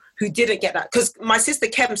 4 who didn't get that. Because my sister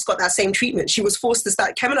Kem's got that same treatment. She was forced to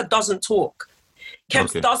start. Kemina doesn't talk.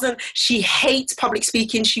 She hates public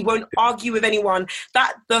speaking. She won't argue with anyone.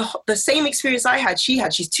 That the same experience I had, she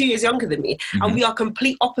had. She's 2 years younger than me, and we are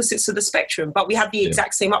complete opposites of the spectrum, but we have the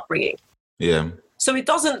exact same upbringing. Yeah. So it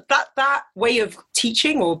doesn't, that way of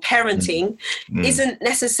teaching or parenting isn't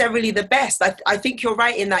necessarily the best. I think you're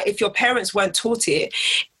right in that if your parents weren't taught it,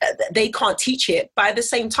 they can't teach it. But at the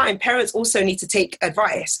same time, parents also need to take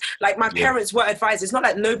advice. Like my parents were advised. It's not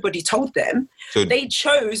like nobody told them. So they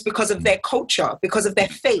chose because of their culture, because of their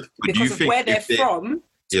faith, because of where they're from,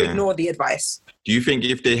 to ignore the advice. Do you think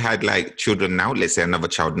if they had like children now, let's say another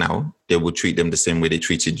child now, they would treat them the same way they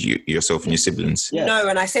treated you, yourself and your siblings? Yes. No,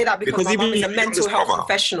 and I say that because my mum is a mental health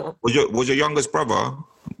professional. Was your youngest brother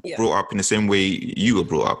brought up in the same way you were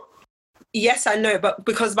brought up? Yes, I know, but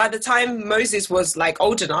because by the time Moses was like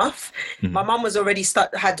old enough, my mum was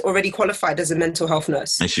had already qualified as a mental health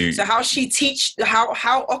nurse. So how she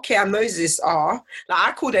how Oke and Moses are, like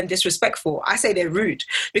I call them disrespectful. I say they're rude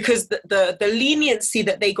because the leniency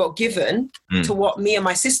that they got given to what me and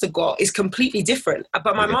my sister got is completely different.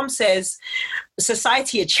 But my mum says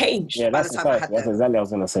society had changed. Yeah, that's society. That's exactly what I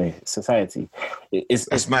was going to say. Society.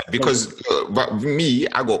 It's mad because but me,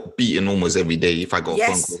 I got beaten almost every day if I got a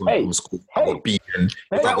phone call from school. I got beaten.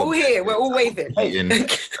 We're all here. We're all waving.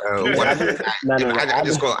 I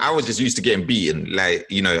was just used to getting beaten, like,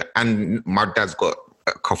 you know, and my dad's got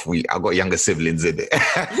a couple, I got younger siblings in it.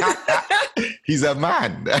 He's a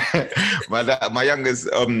man. My youngest,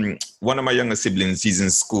 one of my younger siblings, he's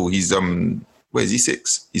in school. He's, where is he,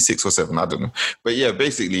 6? He's 6 or 7, I don't know. But yeah,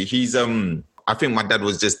 basically, he's, I think my dad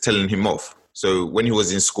was just telling him off. So when he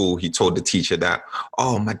was in school, he told the teacher that,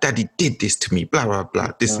 oh, my daddy did this to me, blah, blah,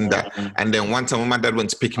 blah, this and that. And then one time when my dad went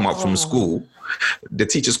to pick him up from school, the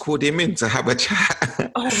teachers called him in to have a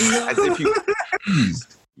chat. Oh, no. As if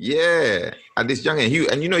yeah. And this young,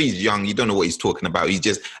 and you know he's young, you don't know what he's talking about. He's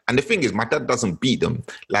just, and the thing is, my dad doesn't beat them.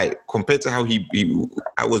 Like, compared to how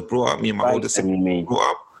I was brought up, me and my older sibling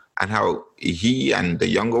brought up, and how he and the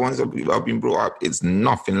younger ones have been brought up, it's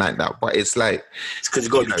nothing like that. But it's like... It's because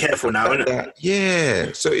you've got to be careful now, isn't it?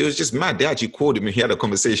 Yeah. So it was just mad. They actually called him and he had a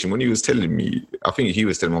conversation. When he was telling me, I think he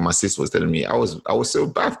was telling me, my sister was telling me, I was so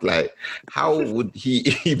baffled. Like, how would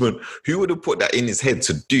he even... Who would have put that in his head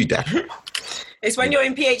to do that? It's when you're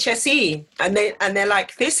in PHSE and they're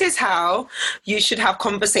like, this is how you should have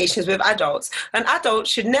conversations with adults. An adult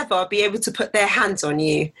should never be able to put their hands on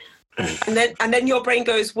you. And then your brain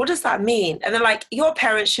goes, what does that mean? And they're like, your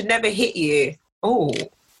parents should never hit you. Oh.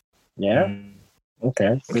 Yeah.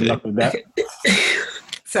 Okay. Good luck with that.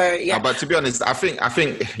 So, yeah. But to be honest, I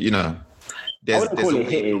think you know, I wouldn't call it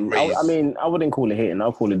hitting. I wouldn't call it hitting.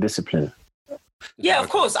 I'll call it discipline. Yeah, of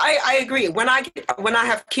course. I agree. When I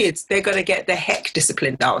have kids, they're going to get the heck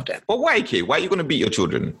disciplined out of them. But why, kid? Why are you going to beat your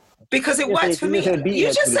children? Because it works for me. You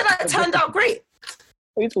just said I turned out great.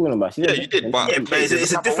 What are you talking about? Yeah, you did, but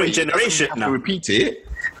it's a different generation now. Repeat it.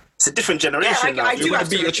 It's a different generation now. You're going to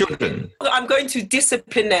beat your children. I'm going to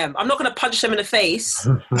discipline them. I'm not going to punch them in the face.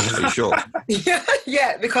 Are you sure?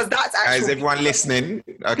 yeah, because that's actually... Is everyone listening?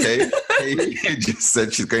 Okay. She just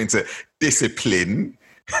said she's going to discipline.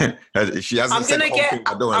 She hasn't said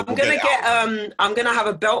I'm gonna have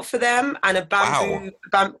a belt for them and a bamboo.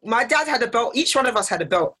 My dad had a belt. Each one of us had a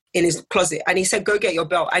belt in his closet, and he said, "Go get your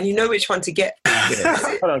belt," and you know which one to get.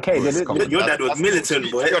 Hold on, Kate. Your dad was militant,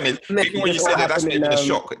 boy. When you said that's not even a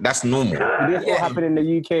shock. That's normal. Did this all happen in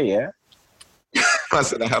the UK? Yeah. I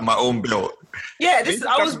said I had my own belt. Yeah,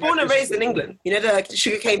 I was born and raised in England. You know, the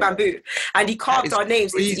sugarcane bamboo, and he carved our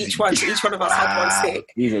names into each one. So each one of us had one stick,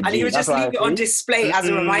 and he would just leave it on display as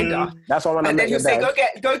a reminder. That's why when I met your dad, and then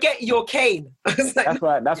he'd say, "Go get your cane." That's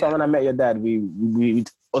why when I met your dad, we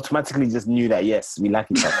automatically just knew that yes, we like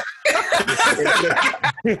each other.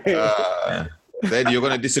 Then you're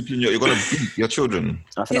gonna discipline you're gonna beat your children.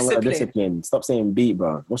 I said I'm gonna discipline. Stop saying beat,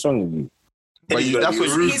 bro. What's wrong with you? But that's what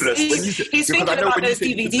ruthless. He's thinking about those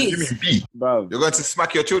DVDs. Bro, you're going to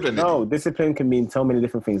smack your children. No, discipline can mean so many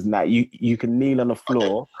different things. Now you can kneel on the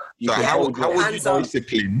floor. Okay. So how would you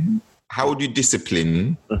discipline? How would you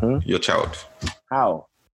discipline your child? How?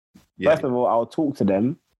 Yeah. First of all, I'll talk to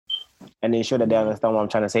them and ensure that they understand what I'm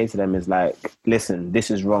trying to say to them. Is like, listen, this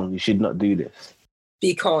is wrong. You should not do this.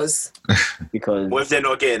 Because. What if they're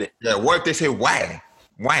not getting it? Yeah. What if they say why?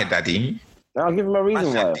 Why, Daddy? I'll give them a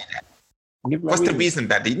reason why. What's the reason,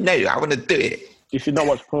 Daddy? No, I want to do it. You should not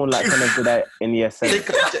watch porn like Kenneth did that in the essay.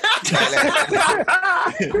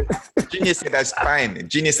 Junior said that's fine.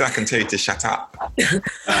 Junior said I can tell you to shut up.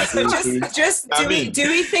 So do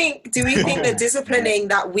we think the disciplining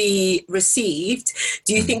that we received,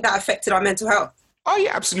 do you think that affected our mental health? Oh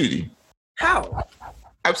yeah, absolutely. How?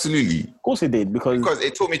 Absolutely. Of course it did, because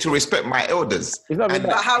it taught me to respect my elders.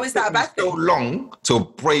 But how is that a bad thing? So long to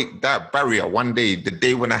break that barrier. One day, the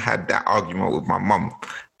day when I had that argument with my mum,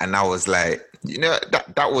 and I was like, you know,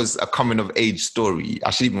 that was a coming of age story.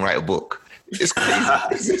 I should even write a book. It's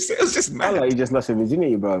crazy. It was just mad. Like you just lost your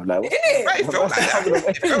virginity, bro. Like, It felt like that.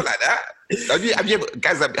 It felt like that. Have you ever,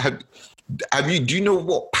 guys? Have you? Do you know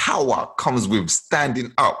what power comes with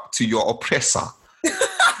standing up to your oppressor?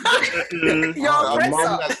 Your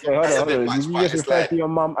oppressor. Hold on. Did you just refer to your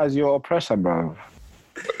mum as your oppressor, bro?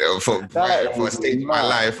 For a stage of my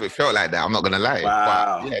life, it felt like that. I'm not gonna lie.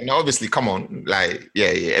 Wow. But no, obviously, come on,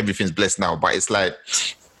 everything's blessed now. But it's like,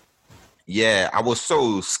 I was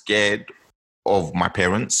so scared of my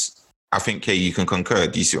parents. I think you can concur.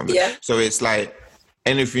 Do you see what I mean? Yeah. So it's like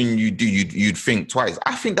anything you do, you'd think twice.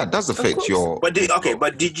 I think that does affect your. But did you?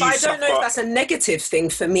 But I don't know if that's a negative thing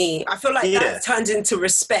for me. I feel like that turns into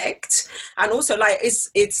respect, and also like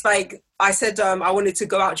it's like I said, I wanted to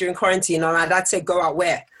go out during quarantine, and my dad said, "Go out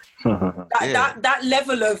where?" that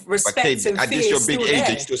level of respect and fear. At this your big age,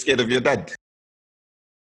 you're still scared of your dad.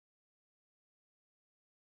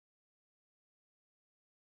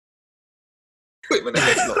 Wait,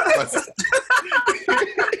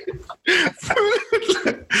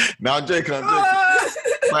 no, I'm joking.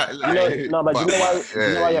 But, you know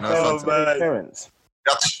why your parents are parents?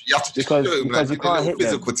 You have to just show them, because you can't hit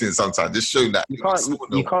physical things sometimes. Just show them that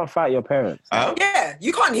you can't fight your parents. Yeah,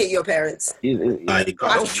 you can't hit your parents.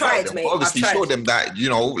 I've tried, mate. Obviously, show them that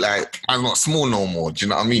I'm not small no more. Do you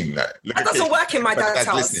know what I mean? Like, that doesn't work in my dad's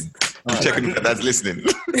house. I'm checking if dad's listening.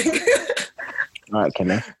 All right,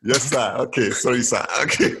 Kenneth. Yes, sir. Okay, sorry, sir.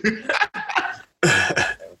 Okay.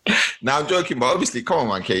 Now I'm joking, but obviously, come on,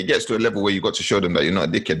 man. Okay, it gets to a level where you got to show them that you're not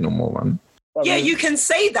a dickhead no more, man. Yeah, you can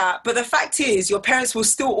say that, but the fact is, your parents will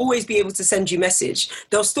still always be able to send you a message.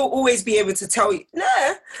 They'll still always be able to tell you,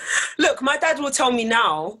 look, my dad will tell me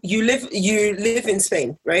now, you live in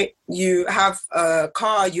Spain, right? You have a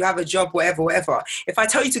car, you have a job, whatever. If I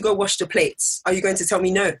tell you to go wash the plates, are you going to tell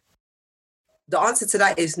me no? The answer to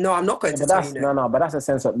that is no, I'm not going to tell you no. No, but that's a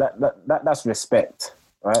sense of that's respect,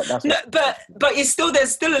 right? But there's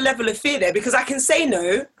still a level of fear there, because I can say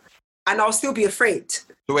no and I'll still be afraid.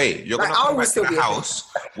 So wait, you're going to come back to the house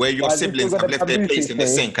where your siblings have left their plates in the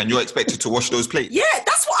sink and you're expected to wash those plates? Yeah,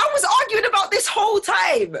 that's what I was arguing about this whole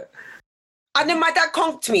time. And then my dad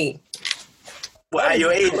conked me. What, at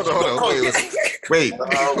your age? Wait.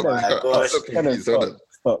 Oh my gosh.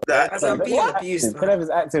 As I'm being abused. Kenneth is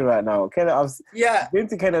acting right now. I've been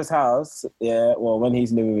to Kenneth's house. Yeah, well, when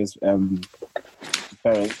he's living with his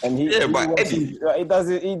parents, and he does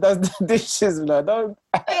the dishes. Don't.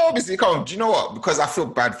 Obviously, come on. Do you know what? Because I feel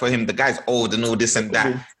bad for him. The guy's old and all this and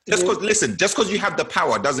that. Just because you have the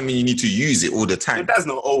power doesn't mean you need to use it all the time. That's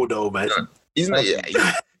not old though, man. He's not. He's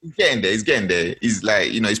getting there. He's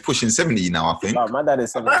like, he's pushing 70 now, I think. Oh, my dad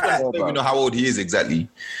is 70. I don't even know how old he is exactly,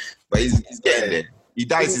 but he's getting there. He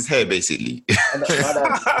dyes his hair, basically.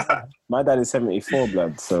 My dad is 74,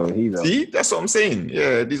 blood, so he's... See? That's what I'm saying.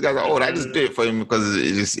 Yeah, these guys are old. I just do it for him because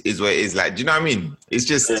it just is what it is. Like, do you know what I mean? It's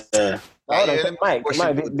just... Mike,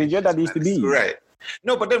 did your dad used to be? Right.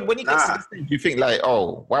 No, but then when he gets to the stage, you think like,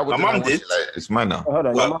 oh, why would my mum did? It's mine now. Hold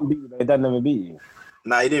on, your mum beat you, but your dad never beat you.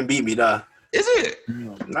 Nah, he didn't beat me, nah. Is it?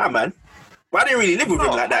 Nah, man. But I didn't really live with him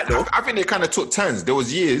like that, though. I think they kind of took turns. There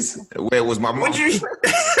was years where it was my mum. And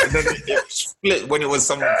then it split when it was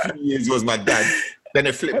some few years it was my dad. Then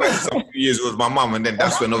it flipped back some few years it was my mum. And then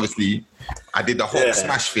that's when obviously I did the Hulk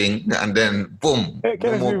smash thing. And then boom. He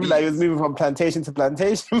was moving from plantation to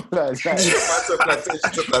plantation. Plantation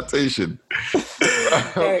to plantation.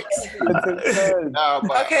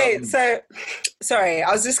 Okay, so sorry.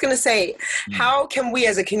 I was just going to say, how can we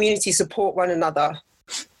as a community support one another?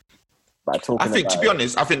 I think, to be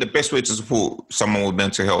honest, I think the best way to support someone with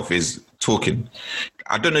mental health is talking.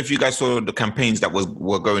 I don't know if you guys saw the campaigns that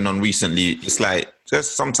were going on recently. It's like,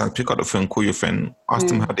 just sometimes pick up the phone, call your friend, ask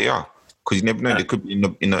them how they are. Because you never know, they could be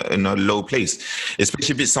in a low place.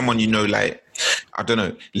 Especially if it's someone like, I don't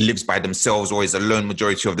know, lives by themselves or is alone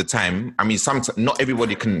majority of the time. I mean, sometimes not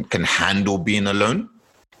everybody can handle being alone.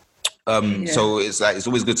 So it's like, it's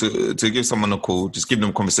always good to give someone a call, just give them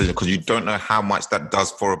a conversation, because you don't know how much that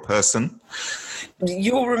does for a person.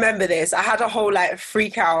 You'll remember this. I had a whole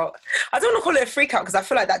freak out. I don't want to call it a freak out because I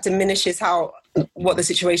feel like that diminishes what the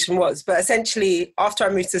situation was. But essentially, after I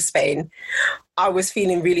moved to Spain, I was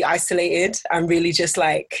feeling really isolated and really just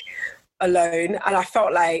alone, and I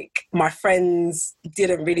felt like my friends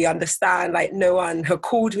didn't really understand. Like, no one had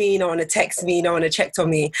called me, no one had texted me, no one had checked on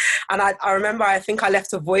me. And I remember, I think I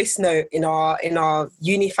left a voice note in our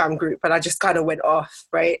Unifam group, and I just kind of went off,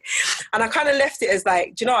 right? And I kind of left it as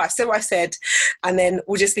do you know what? I said what I said, and then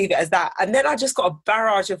we'll just leave it as that. And then I just got a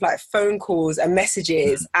barrage of phone calls and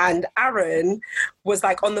messages, and Aaron was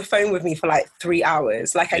on the phone with me for 3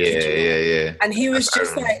 hours. Yeah. And he was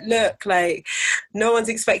just look, no one's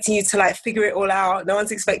expecting you to like figure it all out. No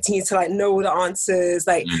one's expecting you to like know all the answers.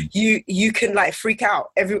 Like you can like freak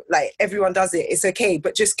out. Everyone does it. It's okay.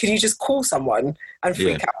 But can you just call someone and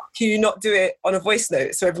freak out? Can you not do it on a voice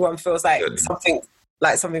note so everyone feels like something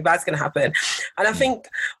bad's going to happen? And I think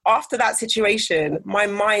after that situation, my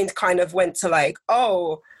mind kind of went to like,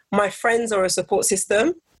 oh, my friends are a support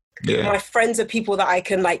system. Yeah. My friends are people that I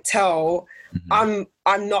can like tell I'm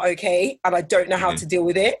not okay and I don't know how to deal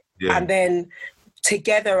with it. Yeah. And then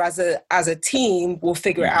together as a team, we'll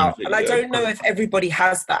figure it out. And I don't know if everybody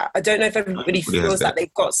has that. I don't know if everybody feels that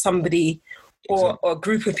they've got somebody or a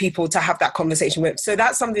group of people to have that conversation with. So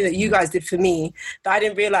that's something that you guys did for me that I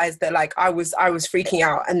didn't realize that like I was freaking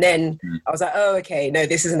out. And then I was like, oh, okay, no,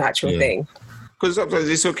 this is an actual thing. Because sometimes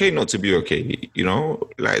it's okay not to be okay, you know?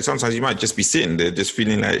 Like sometimes you might just be sitting there just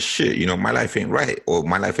feeling like shit, you know, my life ain't right or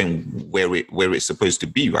my life ain't where it's supposed to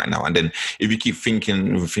be right now. And then if you keep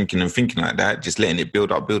thinking like that, just letting it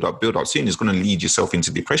build up, soon it's going to lead yourself into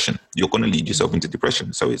depression. You're going to lead yourself into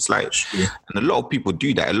depression. So it's like, and a lot of people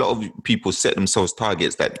do that. A lot of people set themselves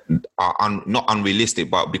targets that are not unrealistic,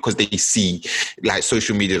 but because they see like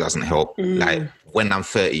social media doesn't help. Like when I'm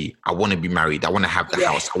 30, I want to be married. I want to have the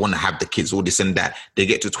house. I want to have the kids, all this and that. They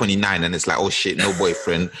get to 29 and it's like, oh shit, no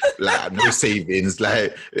boyfriend, like no savings,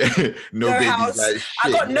 like no babies. House. Like, shit,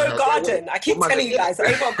 I got no garden. I keep telling you guys, I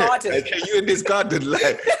ain't got a garden. Okay, you in this garden,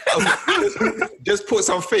 like, just put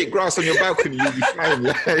some fake grass on your balcony, you'll be fine.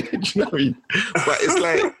 Like, do you know what I mean? But it's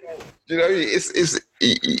like, you know, it's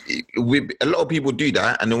a lot of people do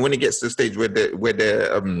that, and then when it gets to the stage where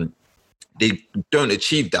they don't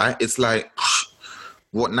achieve that, it's like,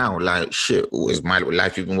 what now? Like, shit, is my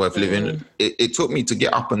life even worth living? It took me to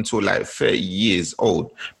get up until like 30 years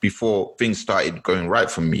old before things started going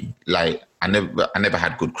right for me. Like, I never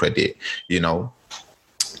had good credit, you know?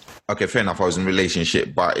 Okay, fair enough, I was in a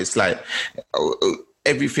relationship, but it's like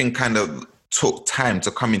everything kind of took time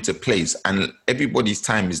to come into place, and everybody's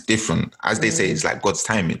time is different. As they say, it's like God's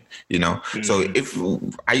timing, you know? So if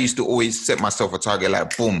I used to always set myself a target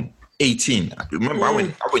like, boom, 18. Remember, I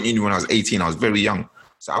went uni when I was 18. I was very young.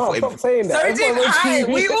 So I thought stop saying that. So did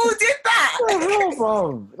I. We all did that.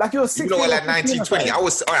 Like you were 16. You know, like 19, 20. I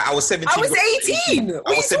was 17. I was 18. I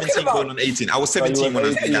was 17 going on 18. I was 17 when I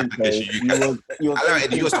was doing the application.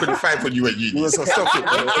 You was 25 when you were at uni. So stop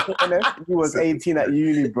it, bro. You was 18 at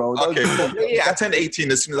uni, bro. Okay, yeah, I turned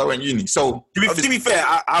 18 as soon as I went uni. So to be fair,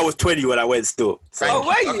 I was 20 when I went still.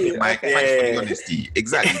 Were you? Mike, thanks for the honesty.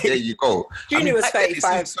 Exactly. There you go. Uni was 35.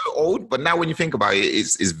 It seems so old, but now when you think about it,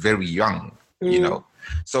 it's very young, you know?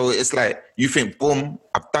 So it's like, you think, boom,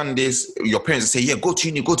 I've done this. Your parents say, yeah, go to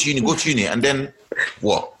uni. And then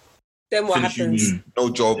what? Then what happens? Uni, no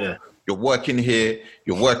job. Yeah. You're working here.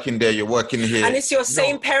 You're working there. You're working here. And it's your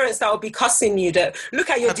same parents that will be cussing you that, look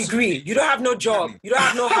at your degree. You don't have no job. You don't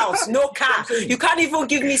have no house, no car. You can't even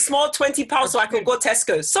give me small £20 so I can go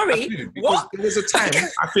Tesco. Sorry, what? There was a time,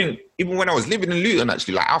 I think, even when I was living in Luton,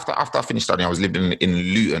 actually, like after I finished studying, I was living in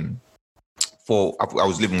Luton. I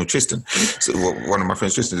was living with Tristan. So one of my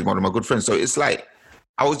friends, Tristan, is one of my good friends. So it's like,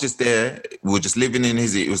 I was just there. We were just living in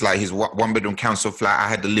it was like his 1-bedroom council flat. I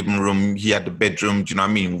had the living room. He had the bedroom. Do you know what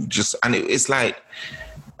I mean? It's like,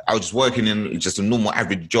 I was just working in just a normal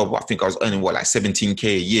average job. I think I was earning like 17K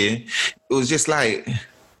a year. It was just like,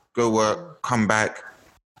 go work, come back,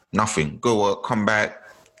 nothing. Go work, come back,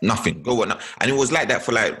 nothing. Go work, and it was like that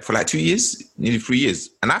for like 2 years, nearly 3 years.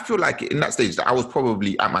 And I feel like in that stage, I was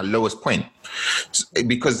probably at my lowest point,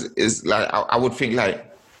 because it's like I would think like,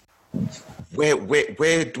 where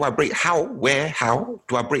do I break? How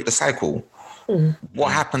do I break the cycle?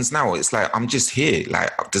 What happens now? It's like, I'm just here.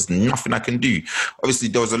 Like, there's nothing I can do. Obviously,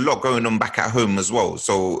 there was a lot going on back at home as well.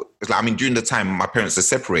 So it's like, I mean, during the time my parents are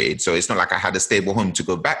separated, so it's not like I had a stable home to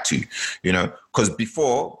go back to, you know, because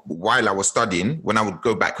before, while I was studying, when I would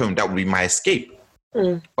go back home, that would be my escape.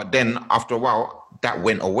 But then after a while, that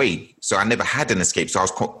went away. So I never had an escape. So I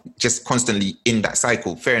was just constantly in that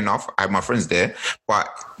cycle. Fair enough, I have my friends there, but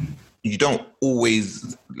you don't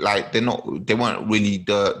always, like, they weren't really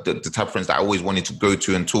the type of friends that I always wanted to go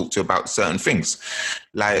to and talk to about certain things.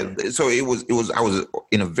 Like, so I was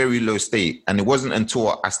in a very low state, and it wasn't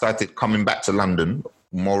until I started coming back to London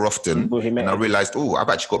more often and I realized, I've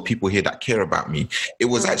actually got people here that care about me. It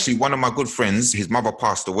was actually one of my good friends, his mother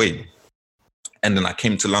passed away. And then I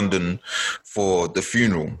came to London for the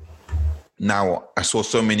funeral. Now, I saw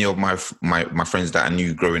so many of my friends that I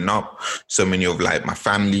knew growing up, so many of like my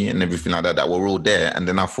family and everything like that were all there. And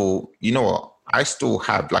then I thought, you know what? I still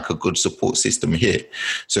have like a good support system here.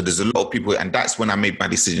 So there's a lot of people, and that's when I made my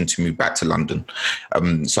decision to move back to London.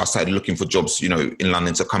 So I started looking for jobs, you know, in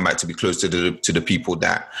London to come back to be close to the people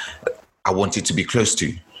that I wanted to be close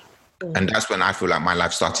to. And that's when I feel like my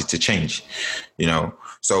life started to change, you know.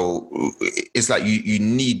 So it's like you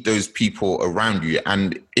need those people around you.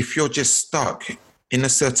 And if you're just stuck in a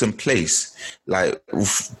certain place, like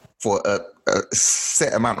for a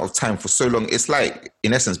set amount of time for so long, it's like,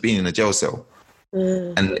 in essence, being in a jail cell.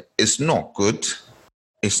 And it's not good.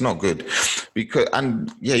 It's not good.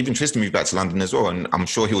 Even Tristan moved back to London as well. And I'm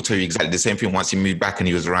sure he'll tell you exactly the same thing. Once he moved back and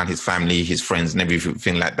he was around his family, his friends and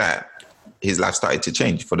everything like that, his life started to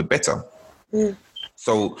change for the better.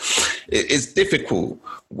 So it's difficult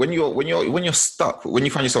when you're stuck, when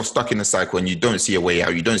you find yourself stuck in a cycle and you don't see a way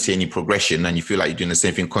out, you don't see any progression, and you feel like you're doing the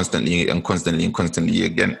same thing constantly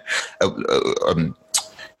again,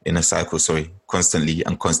 in a cycle, constantly.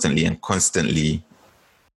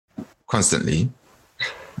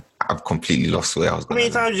 I've completely lost where I was going. How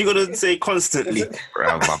many times you got to say constantly?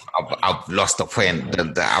 I've lost the point.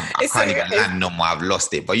 I can't even land no more. I've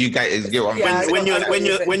lost it. But you guys get what I'm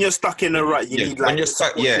saying. When you're stuck in a rut, you need like when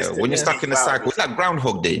you're stuck in a cycle. It's like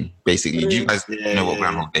Groundhog Day, basically. Do you guys know what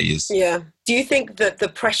Groundhog Day is? Yeah. Do you think that the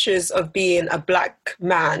pressures of being a black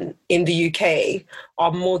man in the UK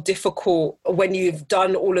are more difficult when you've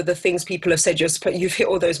done all of the things people have said you've hit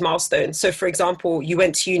all those milestones? So, for example, you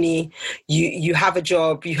went to uni, you have a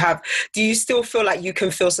job, do you still feel like you can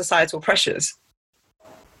feel societal pressures?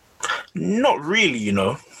 Not really, you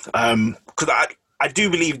know, because I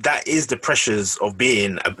do believe that is the pressures of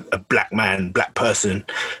being a black man, black person,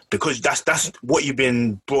 because that's what you've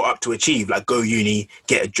been brought up to achieve, like go uni,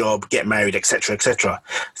 get a job, get married, etc., etc.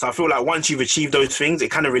 So I feel like once you've achieved those things,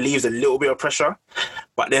 it kind of relieves a little bit of pressure.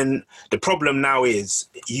 But then the problem now is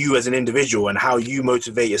you as an individual and how you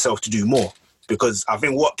motivate yourself to do more. Because I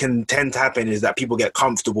think what can tend to happen is that people get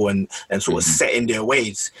comfortable and sort of set in their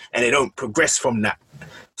ways and they don't progress from that.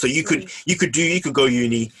 So you could go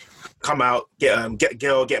uni, come out, get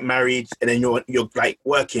girl, get married, and then you're like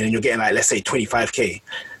working and you're getting like, let's say 25k.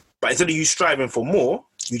 But instead of you striving for more,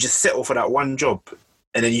 you just settle for that one job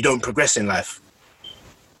and then you don't progress in life.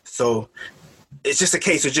 So it's just a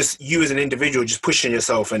case of just you as an individual just pushing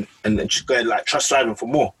yourself and just going like striving for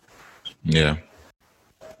more. Yeah.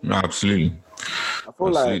 No, absolutely. I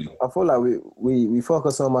feel like we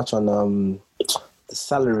focus so much on the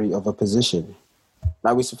salary of a position.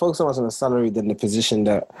 Like we focus so much on the salary than the position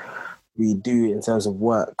that we do in terms of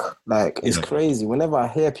work. Like it's crazy. Whenever I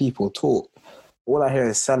hear people talk, all I hear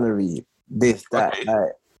is salary, this, that. Okay.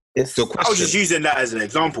 Like, I was just using that as an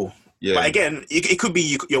example. Yeah. But again, it could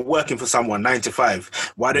be you're working for someone 9 to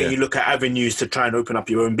 5. Why don't you look at avenues to try and open up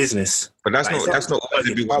your own business? But that's not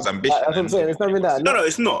everyone's ambition. That's what I'm saying. It's not even that. No,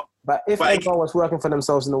 it's not. But if everyone was working for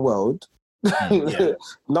themselves in the world,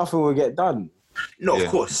 nothing will get done. No, of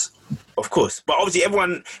course. But obviously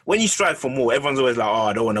everyone, when you strive for more, everyone's always like, oh,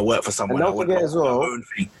 I don't want to work for someone. And don't forget as well,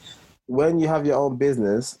 when you have your own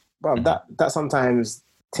business, bro, that sometimes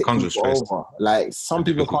tips people over. Like some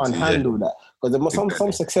people can't handle that. Because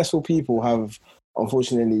some successful people have,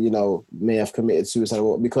 unfortunately, you know, may have committed suicide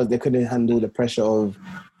because they couldn't handle the pressure of,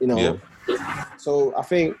 you know. Yeah. So I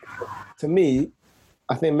think, to me,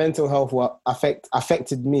 mental health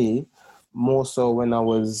affected me more so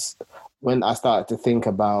when I started to think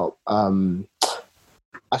about,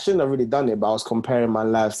 I shouldn't have really done it, but I was comparing my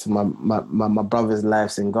lives to my brother's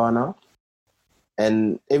lives in Ghana.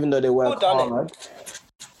 And even though they work hard...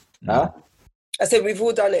 I said we've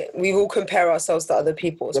all done it. We all compare ourselves to other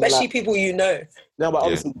people, especially people you know. No, but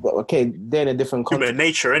obviously, okay, they're in a different continent. Human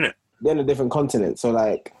nature, innit? They're in a different continent. So,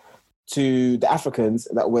 like, to the Africans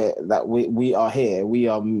that we are here, we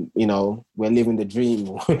are, you know, we're living the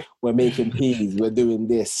dream. We're making peas. We're doing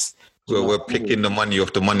this. We're picking the money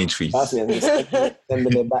off the money trees. That's it.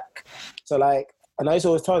 Sending it back. So, like, and I used to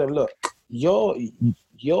always tell them, look, your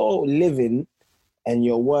living and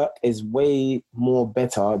your work is way more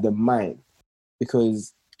better than mine.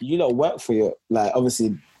 Because you don't work for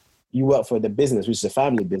obviously you work for the business, which is a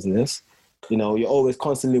family business. You know, you're always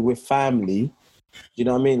constantly with family. You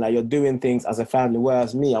know what I mean? Like you're doing things as a family.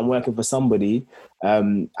 Whereas me, I'm working for somebody.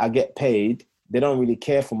 I get paid. They don't really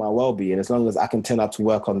care for my well-being as long as I can turn up to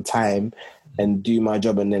work on time and do my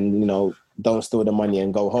job and then, you know, don't steal the money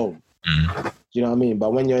and go home. You know what I mean?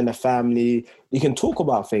 But when you're in a family, you can talk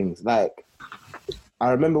about things. Like I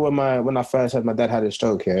remember when I first heard my dad had a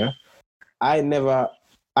stroke here. I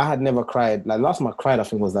had never cried. Like last time I cried, I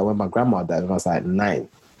think was like when my grandma died when I was like 9,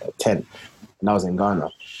 10, and I was in Ghana.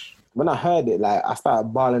 When I heard it, like I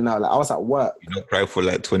started bawling out. Like I was at work. You don't cry for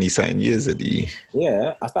like 20-something years, Eddie.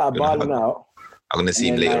 Yeah, I started bawling out. I'm gonna see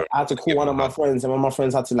him later. Like, I had to call one of my friends, and one of my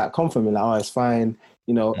friends had to like comfort me, like, "Oh, it's fine,"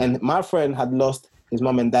 you know. And my friend had lost his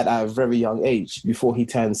mum and dad at a very young age before he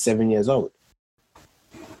turned 7 years old.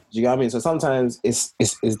 Do you get what I mean? So sometimes it's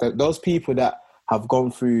those people that have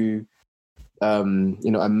gone through, a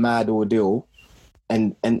mad ordeal,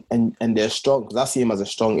 and they're strong, because I see him as a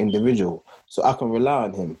strong individual, so I can rely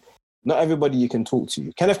on him. Not everybody you can talk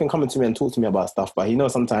to. Kenneth can come to me and talk to me about stuff, but he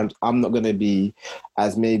knows sometimes I'm not going to be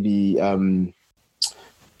as maybe,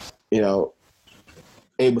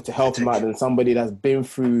 able to help him out than somebody that's been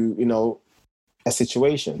through, a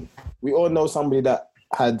situation. We all know somebody that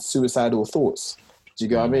had suicidal thoughts. Do you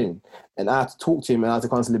get what I mean? And I had to talk to him, and I had to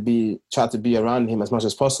constantly try to be around him as much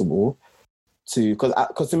as possible.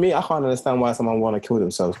 Because to me, I can't understand why someone want to kill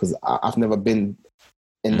themselves, because I've never been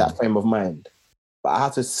in that frame of mind. But I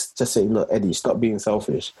had to just say, look, Eddie, stop being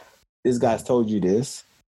selfish. This guy's told you this.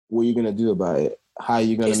 What are you going to do about it? How are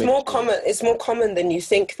you going to make it? It's more common than you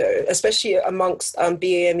think, though, especially amongst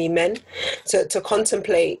BAME men, to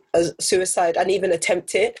contemplate a suicide and even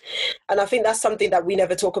attempt it. And I think that's something that we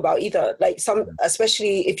never talk about either. Like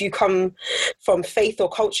especially if you come from faith or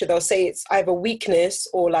culture, they'll say it's either weakness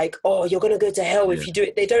or like, oh, you're going to go to hell if you do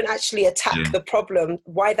it. They don't actually attack the problem,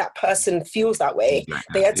 why that person feels that way.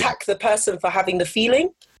 They attack the person for having the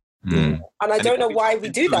feeling. And I don't know why we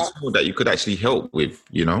do that. That you could actually help with,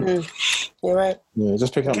 You're right. Yeah,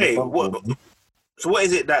 just pick up the phone. So what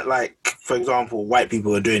is it that, like, for example, white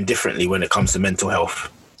people are doing differently when it comes to mental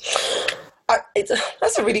health?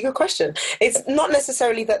 That's a really good question. It's not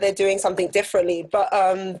necessarily that they're doing something differently, but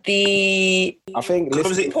the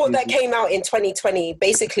report that came out in 2020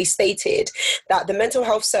 basically stated that the mental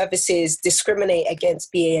health services discriminate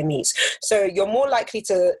against BAMEs. So you're more likely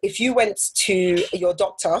to, if you went to your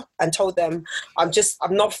doctor and told them, I'm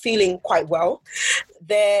not feeling quite well,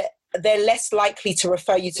 they're less likely to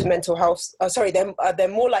refer you to mental health. They're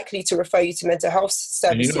more likely to refer you to mental health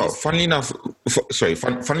services. Funnily enough,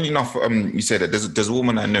 you said that there's a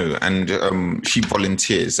woman I know, and she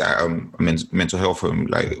volunteers at a mental health home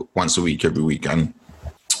like once a week, every week, and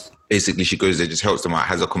basically she goes there, just helps them out,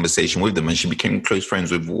 has a conversation with them, and she became close friends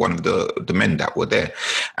with one of the men that were there.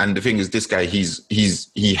 And the thing is, this guy, he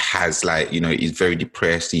has like, he's very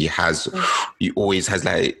depressed. He always has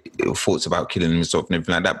like thoughts about killing himself and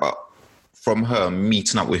everything like that. But from her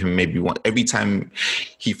meeting up with him every time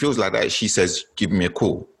he feels like that, she says, give me a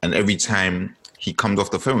call. And every time he comes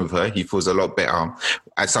off the phone with her, he feels a lot better.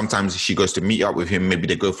 And sometimes she goes to meet up with him. Maybe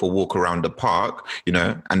they go for a walk around the park,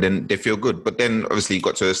 and then they feel good. But then obviously he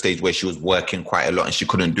got to a stage where she was working quite a lot and she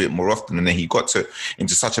couldn't do it more often. And then he got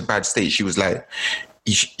into such a bad state. She was like,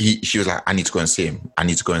 she was like, I need to go and see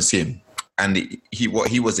him. And what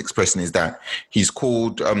he was expressing is that he's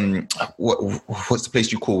called, what's the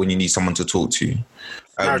place you call when you need someone to talk to?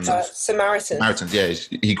 Samaritans. Yeah.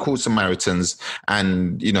 He called Samaritans,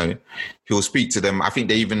 and, he'll speak to them. I think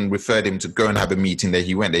they even referred him to go and have a meeting there.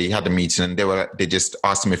 He went there, he had a meeting, and they just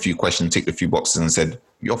asked him a few questions, ticked a few boxes and said,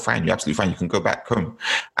 you're fine, you're absolutely fine, you can go back home.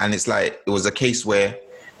 And it's like, it was a case where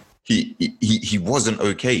he wasn't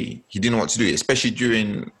okay. He didn't know what to do, especially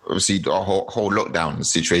during obviously the whole lockdown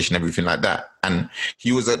situation, everything like that. And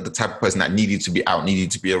he was the type of person that needed to be out,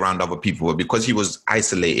 needed to be around other people. But because he was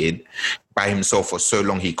isolated by himself for so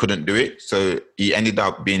long, he couldn't do it. So he ended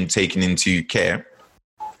up being taken into care.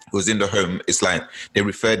 He was in the home. It's like they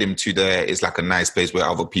referred him to it's like a nice place where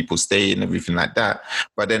other people stay and everything like that.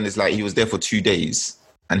 But then it's like he was there for 2 days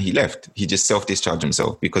and he left. He just self-discharged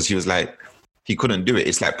himself because he was like, he couldn't do it.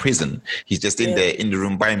 It's like prison. He's just in there in the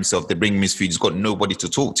room by himself. They bring him his food. He's got nobody to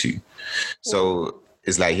talk to. So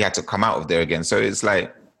it's like he had to come out of there again. So it's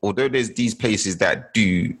like, although there's these places that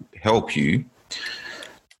do help you,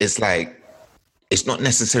 it's like, it's not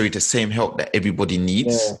necessarily the same help that everybody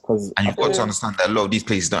needs. Yeah, and you've got to understand that a lot of these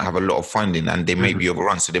places don't have a lot of funding and they may be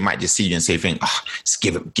overrun. So they might just see you and say, just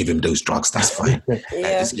give him those drugs. That's fine.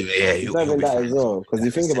 It's not even that as well. Because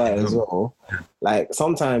you think about it as well, like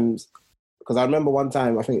sometimes, because I remember one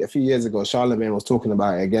time, I think a few years ago, Charlemagne was talking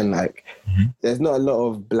about it again, like there's not a lot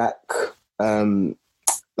of black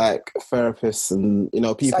like therapists and,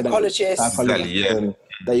 people psychologists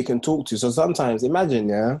that you can talk to. So sometimes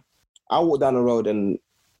imagine, I walk down the road and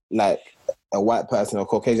like a white person or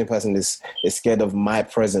Caucasian person is scared of my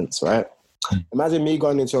presence, right? Imagine me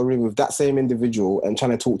going into a room with that same individual and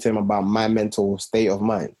trying to talk to him about my mental state of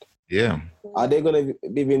mind. Yeah. Are they going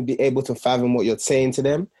to even be able to fathom what you're saying to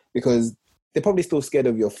them? Because they're probably still scared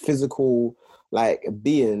of your physical like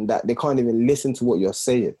being, that they can't even listen to what you're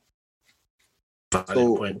saying.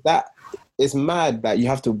 So that it's mad that you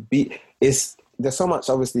have to be. There's so much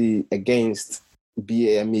obviously against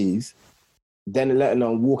BAMEs. Then let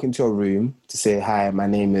alone walk into a room to say, hi, my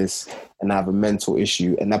name is, and I have a mental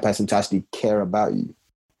issue, and that person to actually care about you.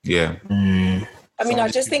 Yeah. I mean, I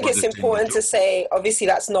just think it's important to say, obviously,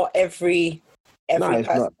 that's not every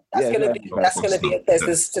person. There's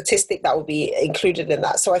a statistic that will be included in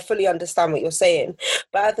that. So I fully understand what you're saying.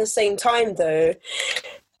 But at the same time, though,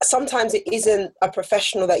 sometimes it isn't a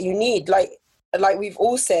professional that you need. Like we've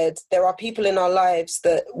all said, there are people in our lives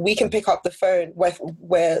that we can pick up the phone.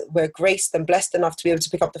 We're graced and blessed enough to be able to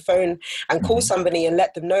pick up the phone and call somebody and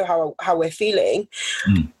let them know how we're feeling.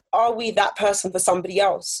 Are we that person for somebody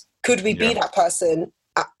else? Could we be that person?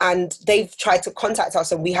 And they've tried to contact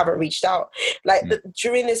us and we haven't reached out. Like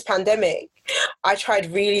during this pandemic, I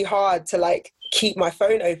tried really hard to like keep my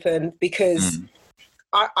phone open because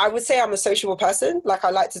I would say I'm a sociable person. Like I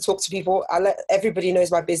like to talk to people. Everybody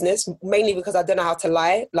knows my business, mainly because I don't know how to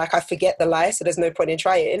lie. Like I forget the lie, so there's no point in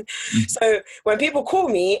trying. So when people call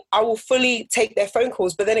me, I will fully take their phone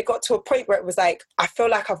calls. But then it got to a point where it was like, I feel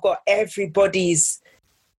like I've got everybody's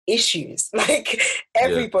issues, like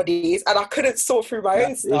everybody's, and I couldn't sort through my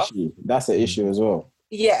own stuff. That's an issue as well.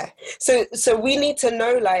 Yeah. So we need to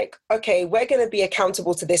know, like, okay, we're going to be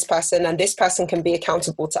accountable to this person and this person can be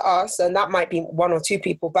accountable to us. And that might be one or two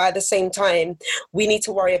people. But at the same time, we need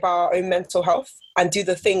to worry about our own mental health and do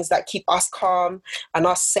the things that keep us calm and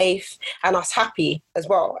us safe and us happy as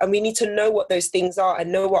well. And we need to know what those things are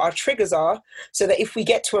and know what our triggers are so that if we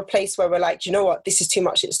get to a place where we're like, you know what, this is too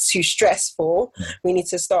much, it's too stressful, we need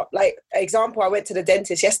to stop. Like, example, I went to the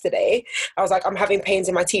dentist yesterday. I was like, I'm having pains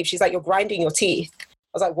in my teeth. She's like, you're grinding your teeth.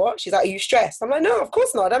 I was like, what? She's like, are you stressed? I'm like, no, of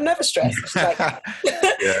course not. I'm never stressed. She's like,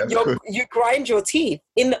 you grind your teeth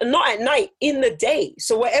not at night, in the day.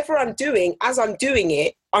 So whatever I'm doing, as I'm doing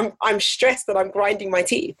it, I'm stressed that I'm grinding my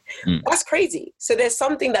teeth. That's crazy. So there's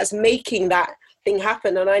something that's making that thing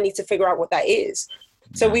happen, and I need to figure out what that is.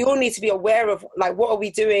 So we all need to be aware of, like, what are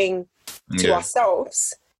we doing to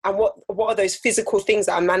ourselves? And what are those physical things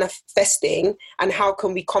that are manifesting, and how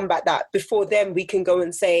can we combat that? Before then, we can go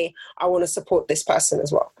and say, I want to support this person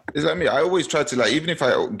as well. It's like me. I always try to, like, even if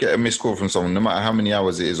I get a missed call from someone, no matter how many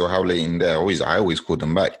hours it is or how late in there, I always call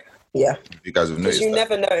them back. Yeah. You guys have noticed you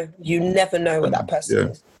never know. You never know what that person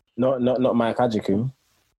is. Not Mike Ajiku.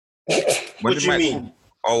 What do you mean?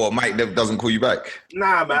 Oh, well, Mike doesn't call you back?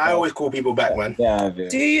 Nah, man. I always call people back, man. Yeah.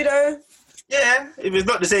 Do you though? Yeah, if it's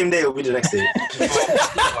not the same day, it'll be the next day.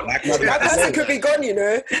 That person could be gone, you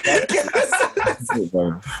know.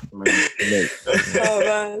 Oh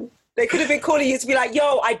man, they could have been calling you to be like,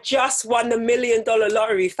 "Yo, I just won the $1 million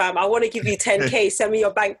lottery, fam. I want to give you 10K. Send me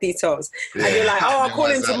your bank details." And you're like, "Oh, I'll call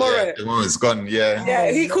him tomorrow." Yeah, tomorrow's gone. Yeah.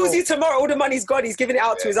 Yeah, he calls you tomorrow. All the money's gone. He's giving it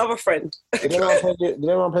out to his other friend. Did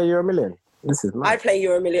anyone play you $1 million? This is mad. I play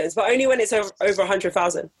Euro Millions, but only when it's over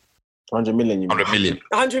 100,000. 100 million, you mean? 100 million.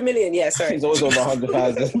 100 million, yeah, sorry. It's always over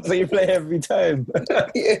 100,000, so you play every time.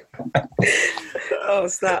 Yeah. Oh,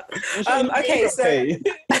 snap. Okay, so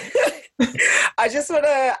I just want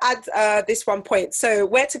to add this one point. So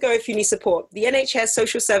where to go if you need support? The NHS,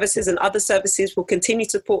 social services and other services will continue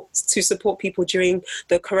to support people during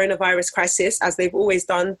the coronavirus crisis, as they've always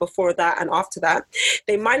done before that and after that.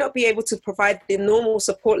 They might not be able to provide the normal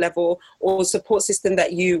support level or support system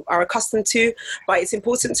that you are accustomed to, but it's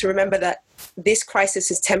important to remember that this crisis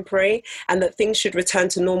is temporary and that things should return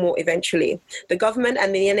to normal eventually. The government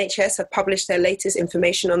and the NHS have published their latest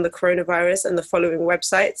information on the coronavirus and the following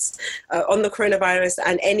websites on the coronavirus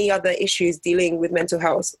and any other issues dealing with mental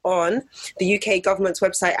health on the UK government's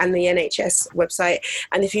website and the NHS website.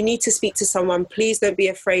 And if you need to speak to someone, please don't be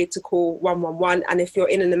afraid to call 111. And if you're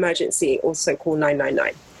in an emergency, also call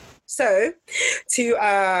 999. So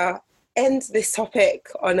to end this topic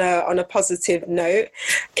on a positive note,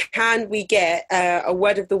 can we get a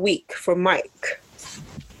word of the week from Mike?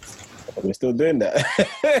 We're still doing that.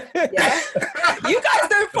 Yeah, you guys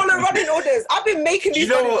don't follow running orders. I've been making these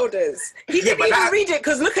running orders. He didn't even read it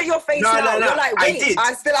because look at your face now. You're like, wait,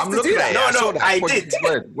 I still have to do that. I did.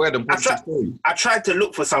 I tried to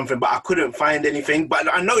look for something, but I couldn't find anything.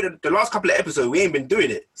 But I know that the last couple of episodes we ain't been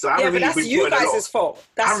doing it, so I haven't really been you guys' fault.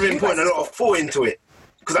 I haven't been putting a lot of thought into it.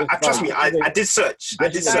 Because trust me, I did search.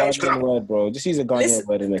 Word, bro. Just use a Ghanaian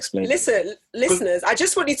word and explain. Listen, listeners, I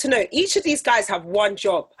just want you to know, each of these guys have one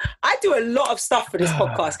job. I do a lot of stuff for this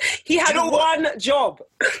podcast. He had one job.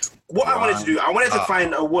 What I wanted to do, I wanted to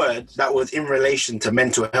find a word that was in relation to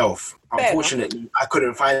mental health. Unfortunately, I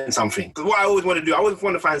couldn't find something. Because what I always want to do, I always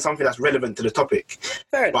want to find something that's relevant to the topic.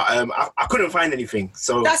 Fair enough. But I couldn't find anything.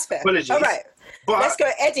 So that's fair. Apologies. All right. But let's go,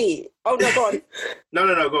 Eddie. Oh, no, go on.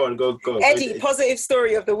 No, go on. Go. Eddie, positive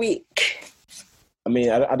story of the week. I mean,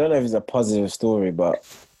 I don't know if it's a positive story, but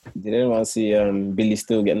did anyone see Billy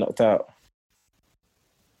Steele get knocked out?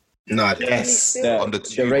 No, yes. On the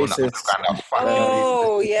racist.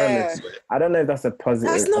 Oh, yeah. I don't know if that's a positive.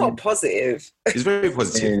 That's not positive. It's very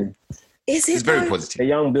positive. Is it? It's very though? positive. The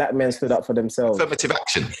young black men stood up for themselves. Affirmative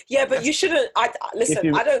action. Yeah, but you shouldn't.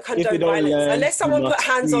 Listen, I don't condone violence. Unless someone put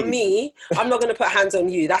hands on me, I'm not going to put hands on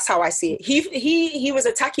you. That's how I see it. He was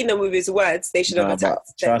attacking them with his words. They should have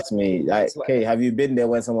attacked them. Trust me. Like, okay, have you been there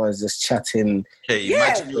when someone's just chatting? Okay,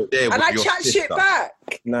 imagine you're there with and I your chat sister. shit back.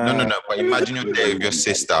 No. But imagine you're there with your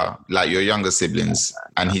sister, like your younger siblings,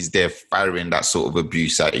 and he's there firing that sort of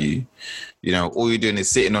abuse at you. You know, all you're doing is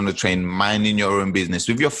sitting on the train, minding your own business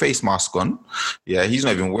with your face mask on. Yeah, he's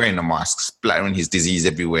not even wearing a mask, splattering his disease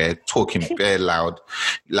everywhere, talking very loud.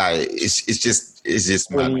 Like, it's just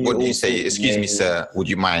mad. What do you say? Excuse me, sir, would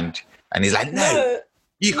you mind? And he's like, no.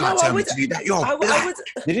 You can't tell me to do that. You're black.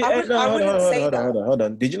 Hold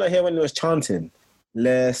on. Did you not hear when he was chanting?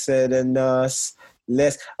 Lesser than us.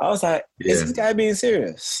 Less. I was like, is this guy being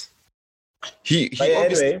serious? He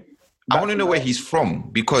anyway. I want to know where he's from,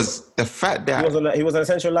 because the fact that he was on the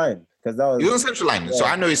Central Line, because that was he was on the Central Line. Yeah. So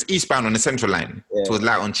I know it's eastbound on the Central Line. Yeah. It was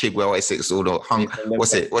like on Chigwell, Essex, all the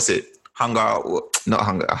what's it? Hunger, not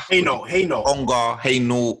Hunger. Hainault. Hunger,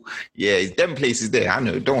 Hainault. Yeah, it's them places there. I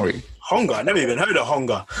know. Don't worry. Hunger. I never even heard of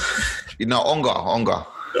Hunger. You know, Hunger.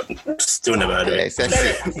 Still never heard of it.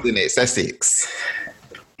 It's Essex.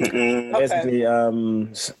 Basically,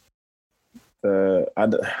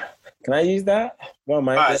 can I use that? Well,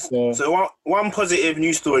 right, so one positive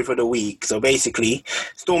news story for the week. So basically,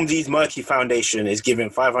 Stormzy's Merky Foundation is giving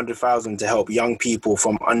 $500,000 to help young people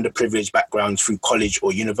from underprivileged backgrounds through college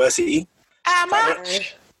or university. How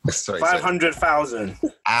much? Sorry, 500,000.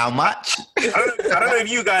 How much? I don't know if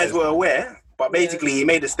you guys were aware, but basically he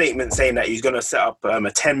made a statement saying that he's going to set up a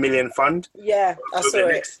 10 million fund. Yeah, I saw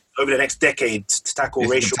it. Over the next decade to tackle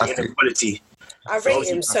racial inequality. I rate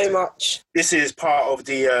him so much. This is part of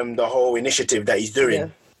the whole initiative that he's doing. Yeah.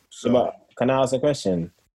 So, but can I ask a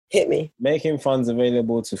question? Hit me. Making funds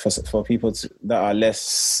available for people that are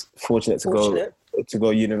less fortunate to go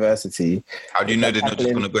university. How do you know they're not just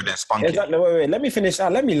going to go there and spunk exactly. Wait. Let me finish.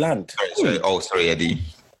 Let me land. Sorry. Oh, sorry, Eddie.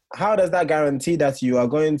 How does that guarantee that you are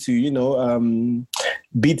going to,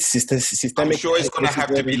 beat systemic? I'm sure it's going to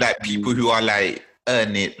have to be like people who are like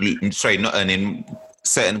not earning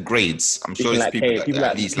certain grades. I'm sure it's people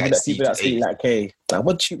at least like C to A. Like K. Like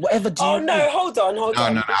whatever do you... Oh no, hold on. No,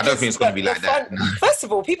 I don't think it's going to be like that. No. First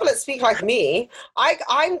of all, people that speak like me,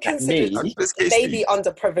 I'm considered maybe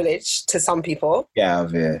underprivileged to some people. Yeah.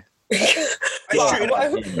 It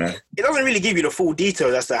doesn't really give you the full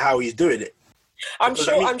details as to how he's doing it. I'm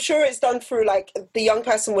sure it's done through, like, the young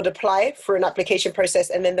person would apply for an application process,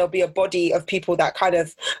 and then there'll be a body of people that kind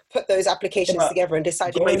of put those applications together and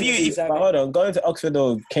decide. Hold on, going to Oxford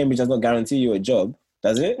or Cambridge does not guarantee you a job,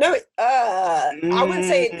 does it? No, I wouldn't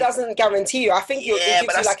say it doesn't guarantee you. I think it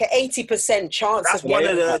gives you like an 80% chance. That's one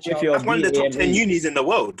of the top 10 unis in the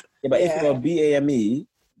world. Yeah, but if you're BAME,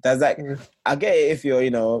 does that? I get it if you're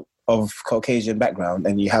of Caucasian background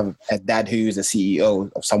and you have a dad who's a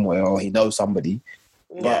CEO of somewhere or he knows somebody.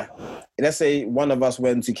 Yeah. But let's say one of us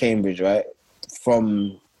went to Cambridge, right?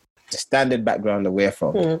 From the standard background that we're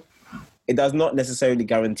from. It does not necessarily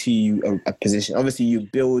guarantee you a position. Obviously, you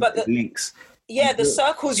build links. Yeah, the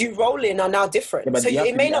circles you roll in are now different. Yeah, so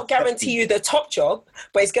it may not guarantee you the top job,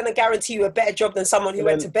 but it's going to guarantee you a better job than someone who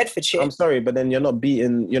went to Bedfordshire. I'm sorry, but then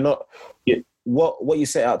what you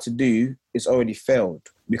set out to do is already failed.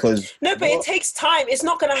 Because it takes time. It's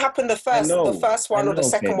not going to happen the first one or the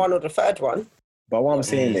second one or the third one. But what I'm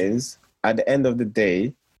saying is, at the end of the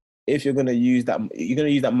day, if you're going to use that,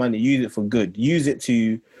 money, use it for good. Use it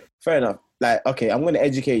to, fair enough. Like, okay, I'm going to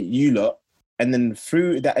educate you lot, and then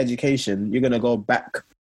through that education, you're going to go back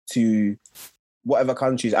to whatever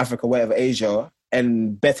countries, Africa, whatever, Asia,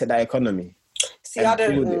 and better that economy. See, I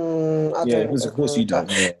don't. Of course you don't.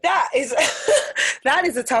 Yeah. That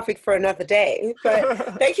is a topic for another day. But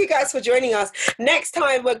thank you guys for joining us. Next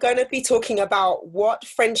time, we're going to be talking about what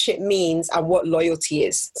friendship means and what loyalty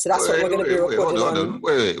is. So that's what we're going to be recording on.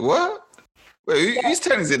 Wait, what? Wait, whose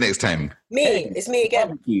turn is it next time? Me. It's me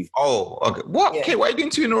again. Oh, okay. What? Yeah. Okay, why are you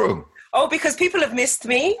doing 2 in a row? Oh, because people have missed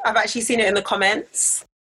me. I've actually seen it in the comments.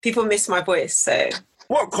 People miss my voice, so...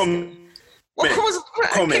 What comments?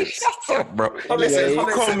 Comments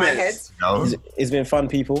in my head. No. It's been fun,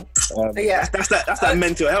 people. That's that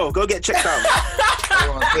mental health. Go get checked out.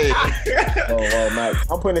 Oh, well, Mike.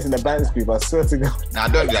 I'm putting this in the bands group, I swear to God. Nah,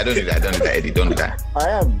 don't do that, Eddie. Don't do that. I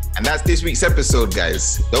am. And that's this week's episode,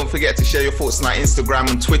 guys. Don't forget to share your thoughts on our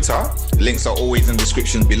Instagram and Twitter. Links are always in the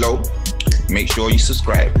description below. Make sure you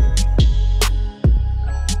subscribe.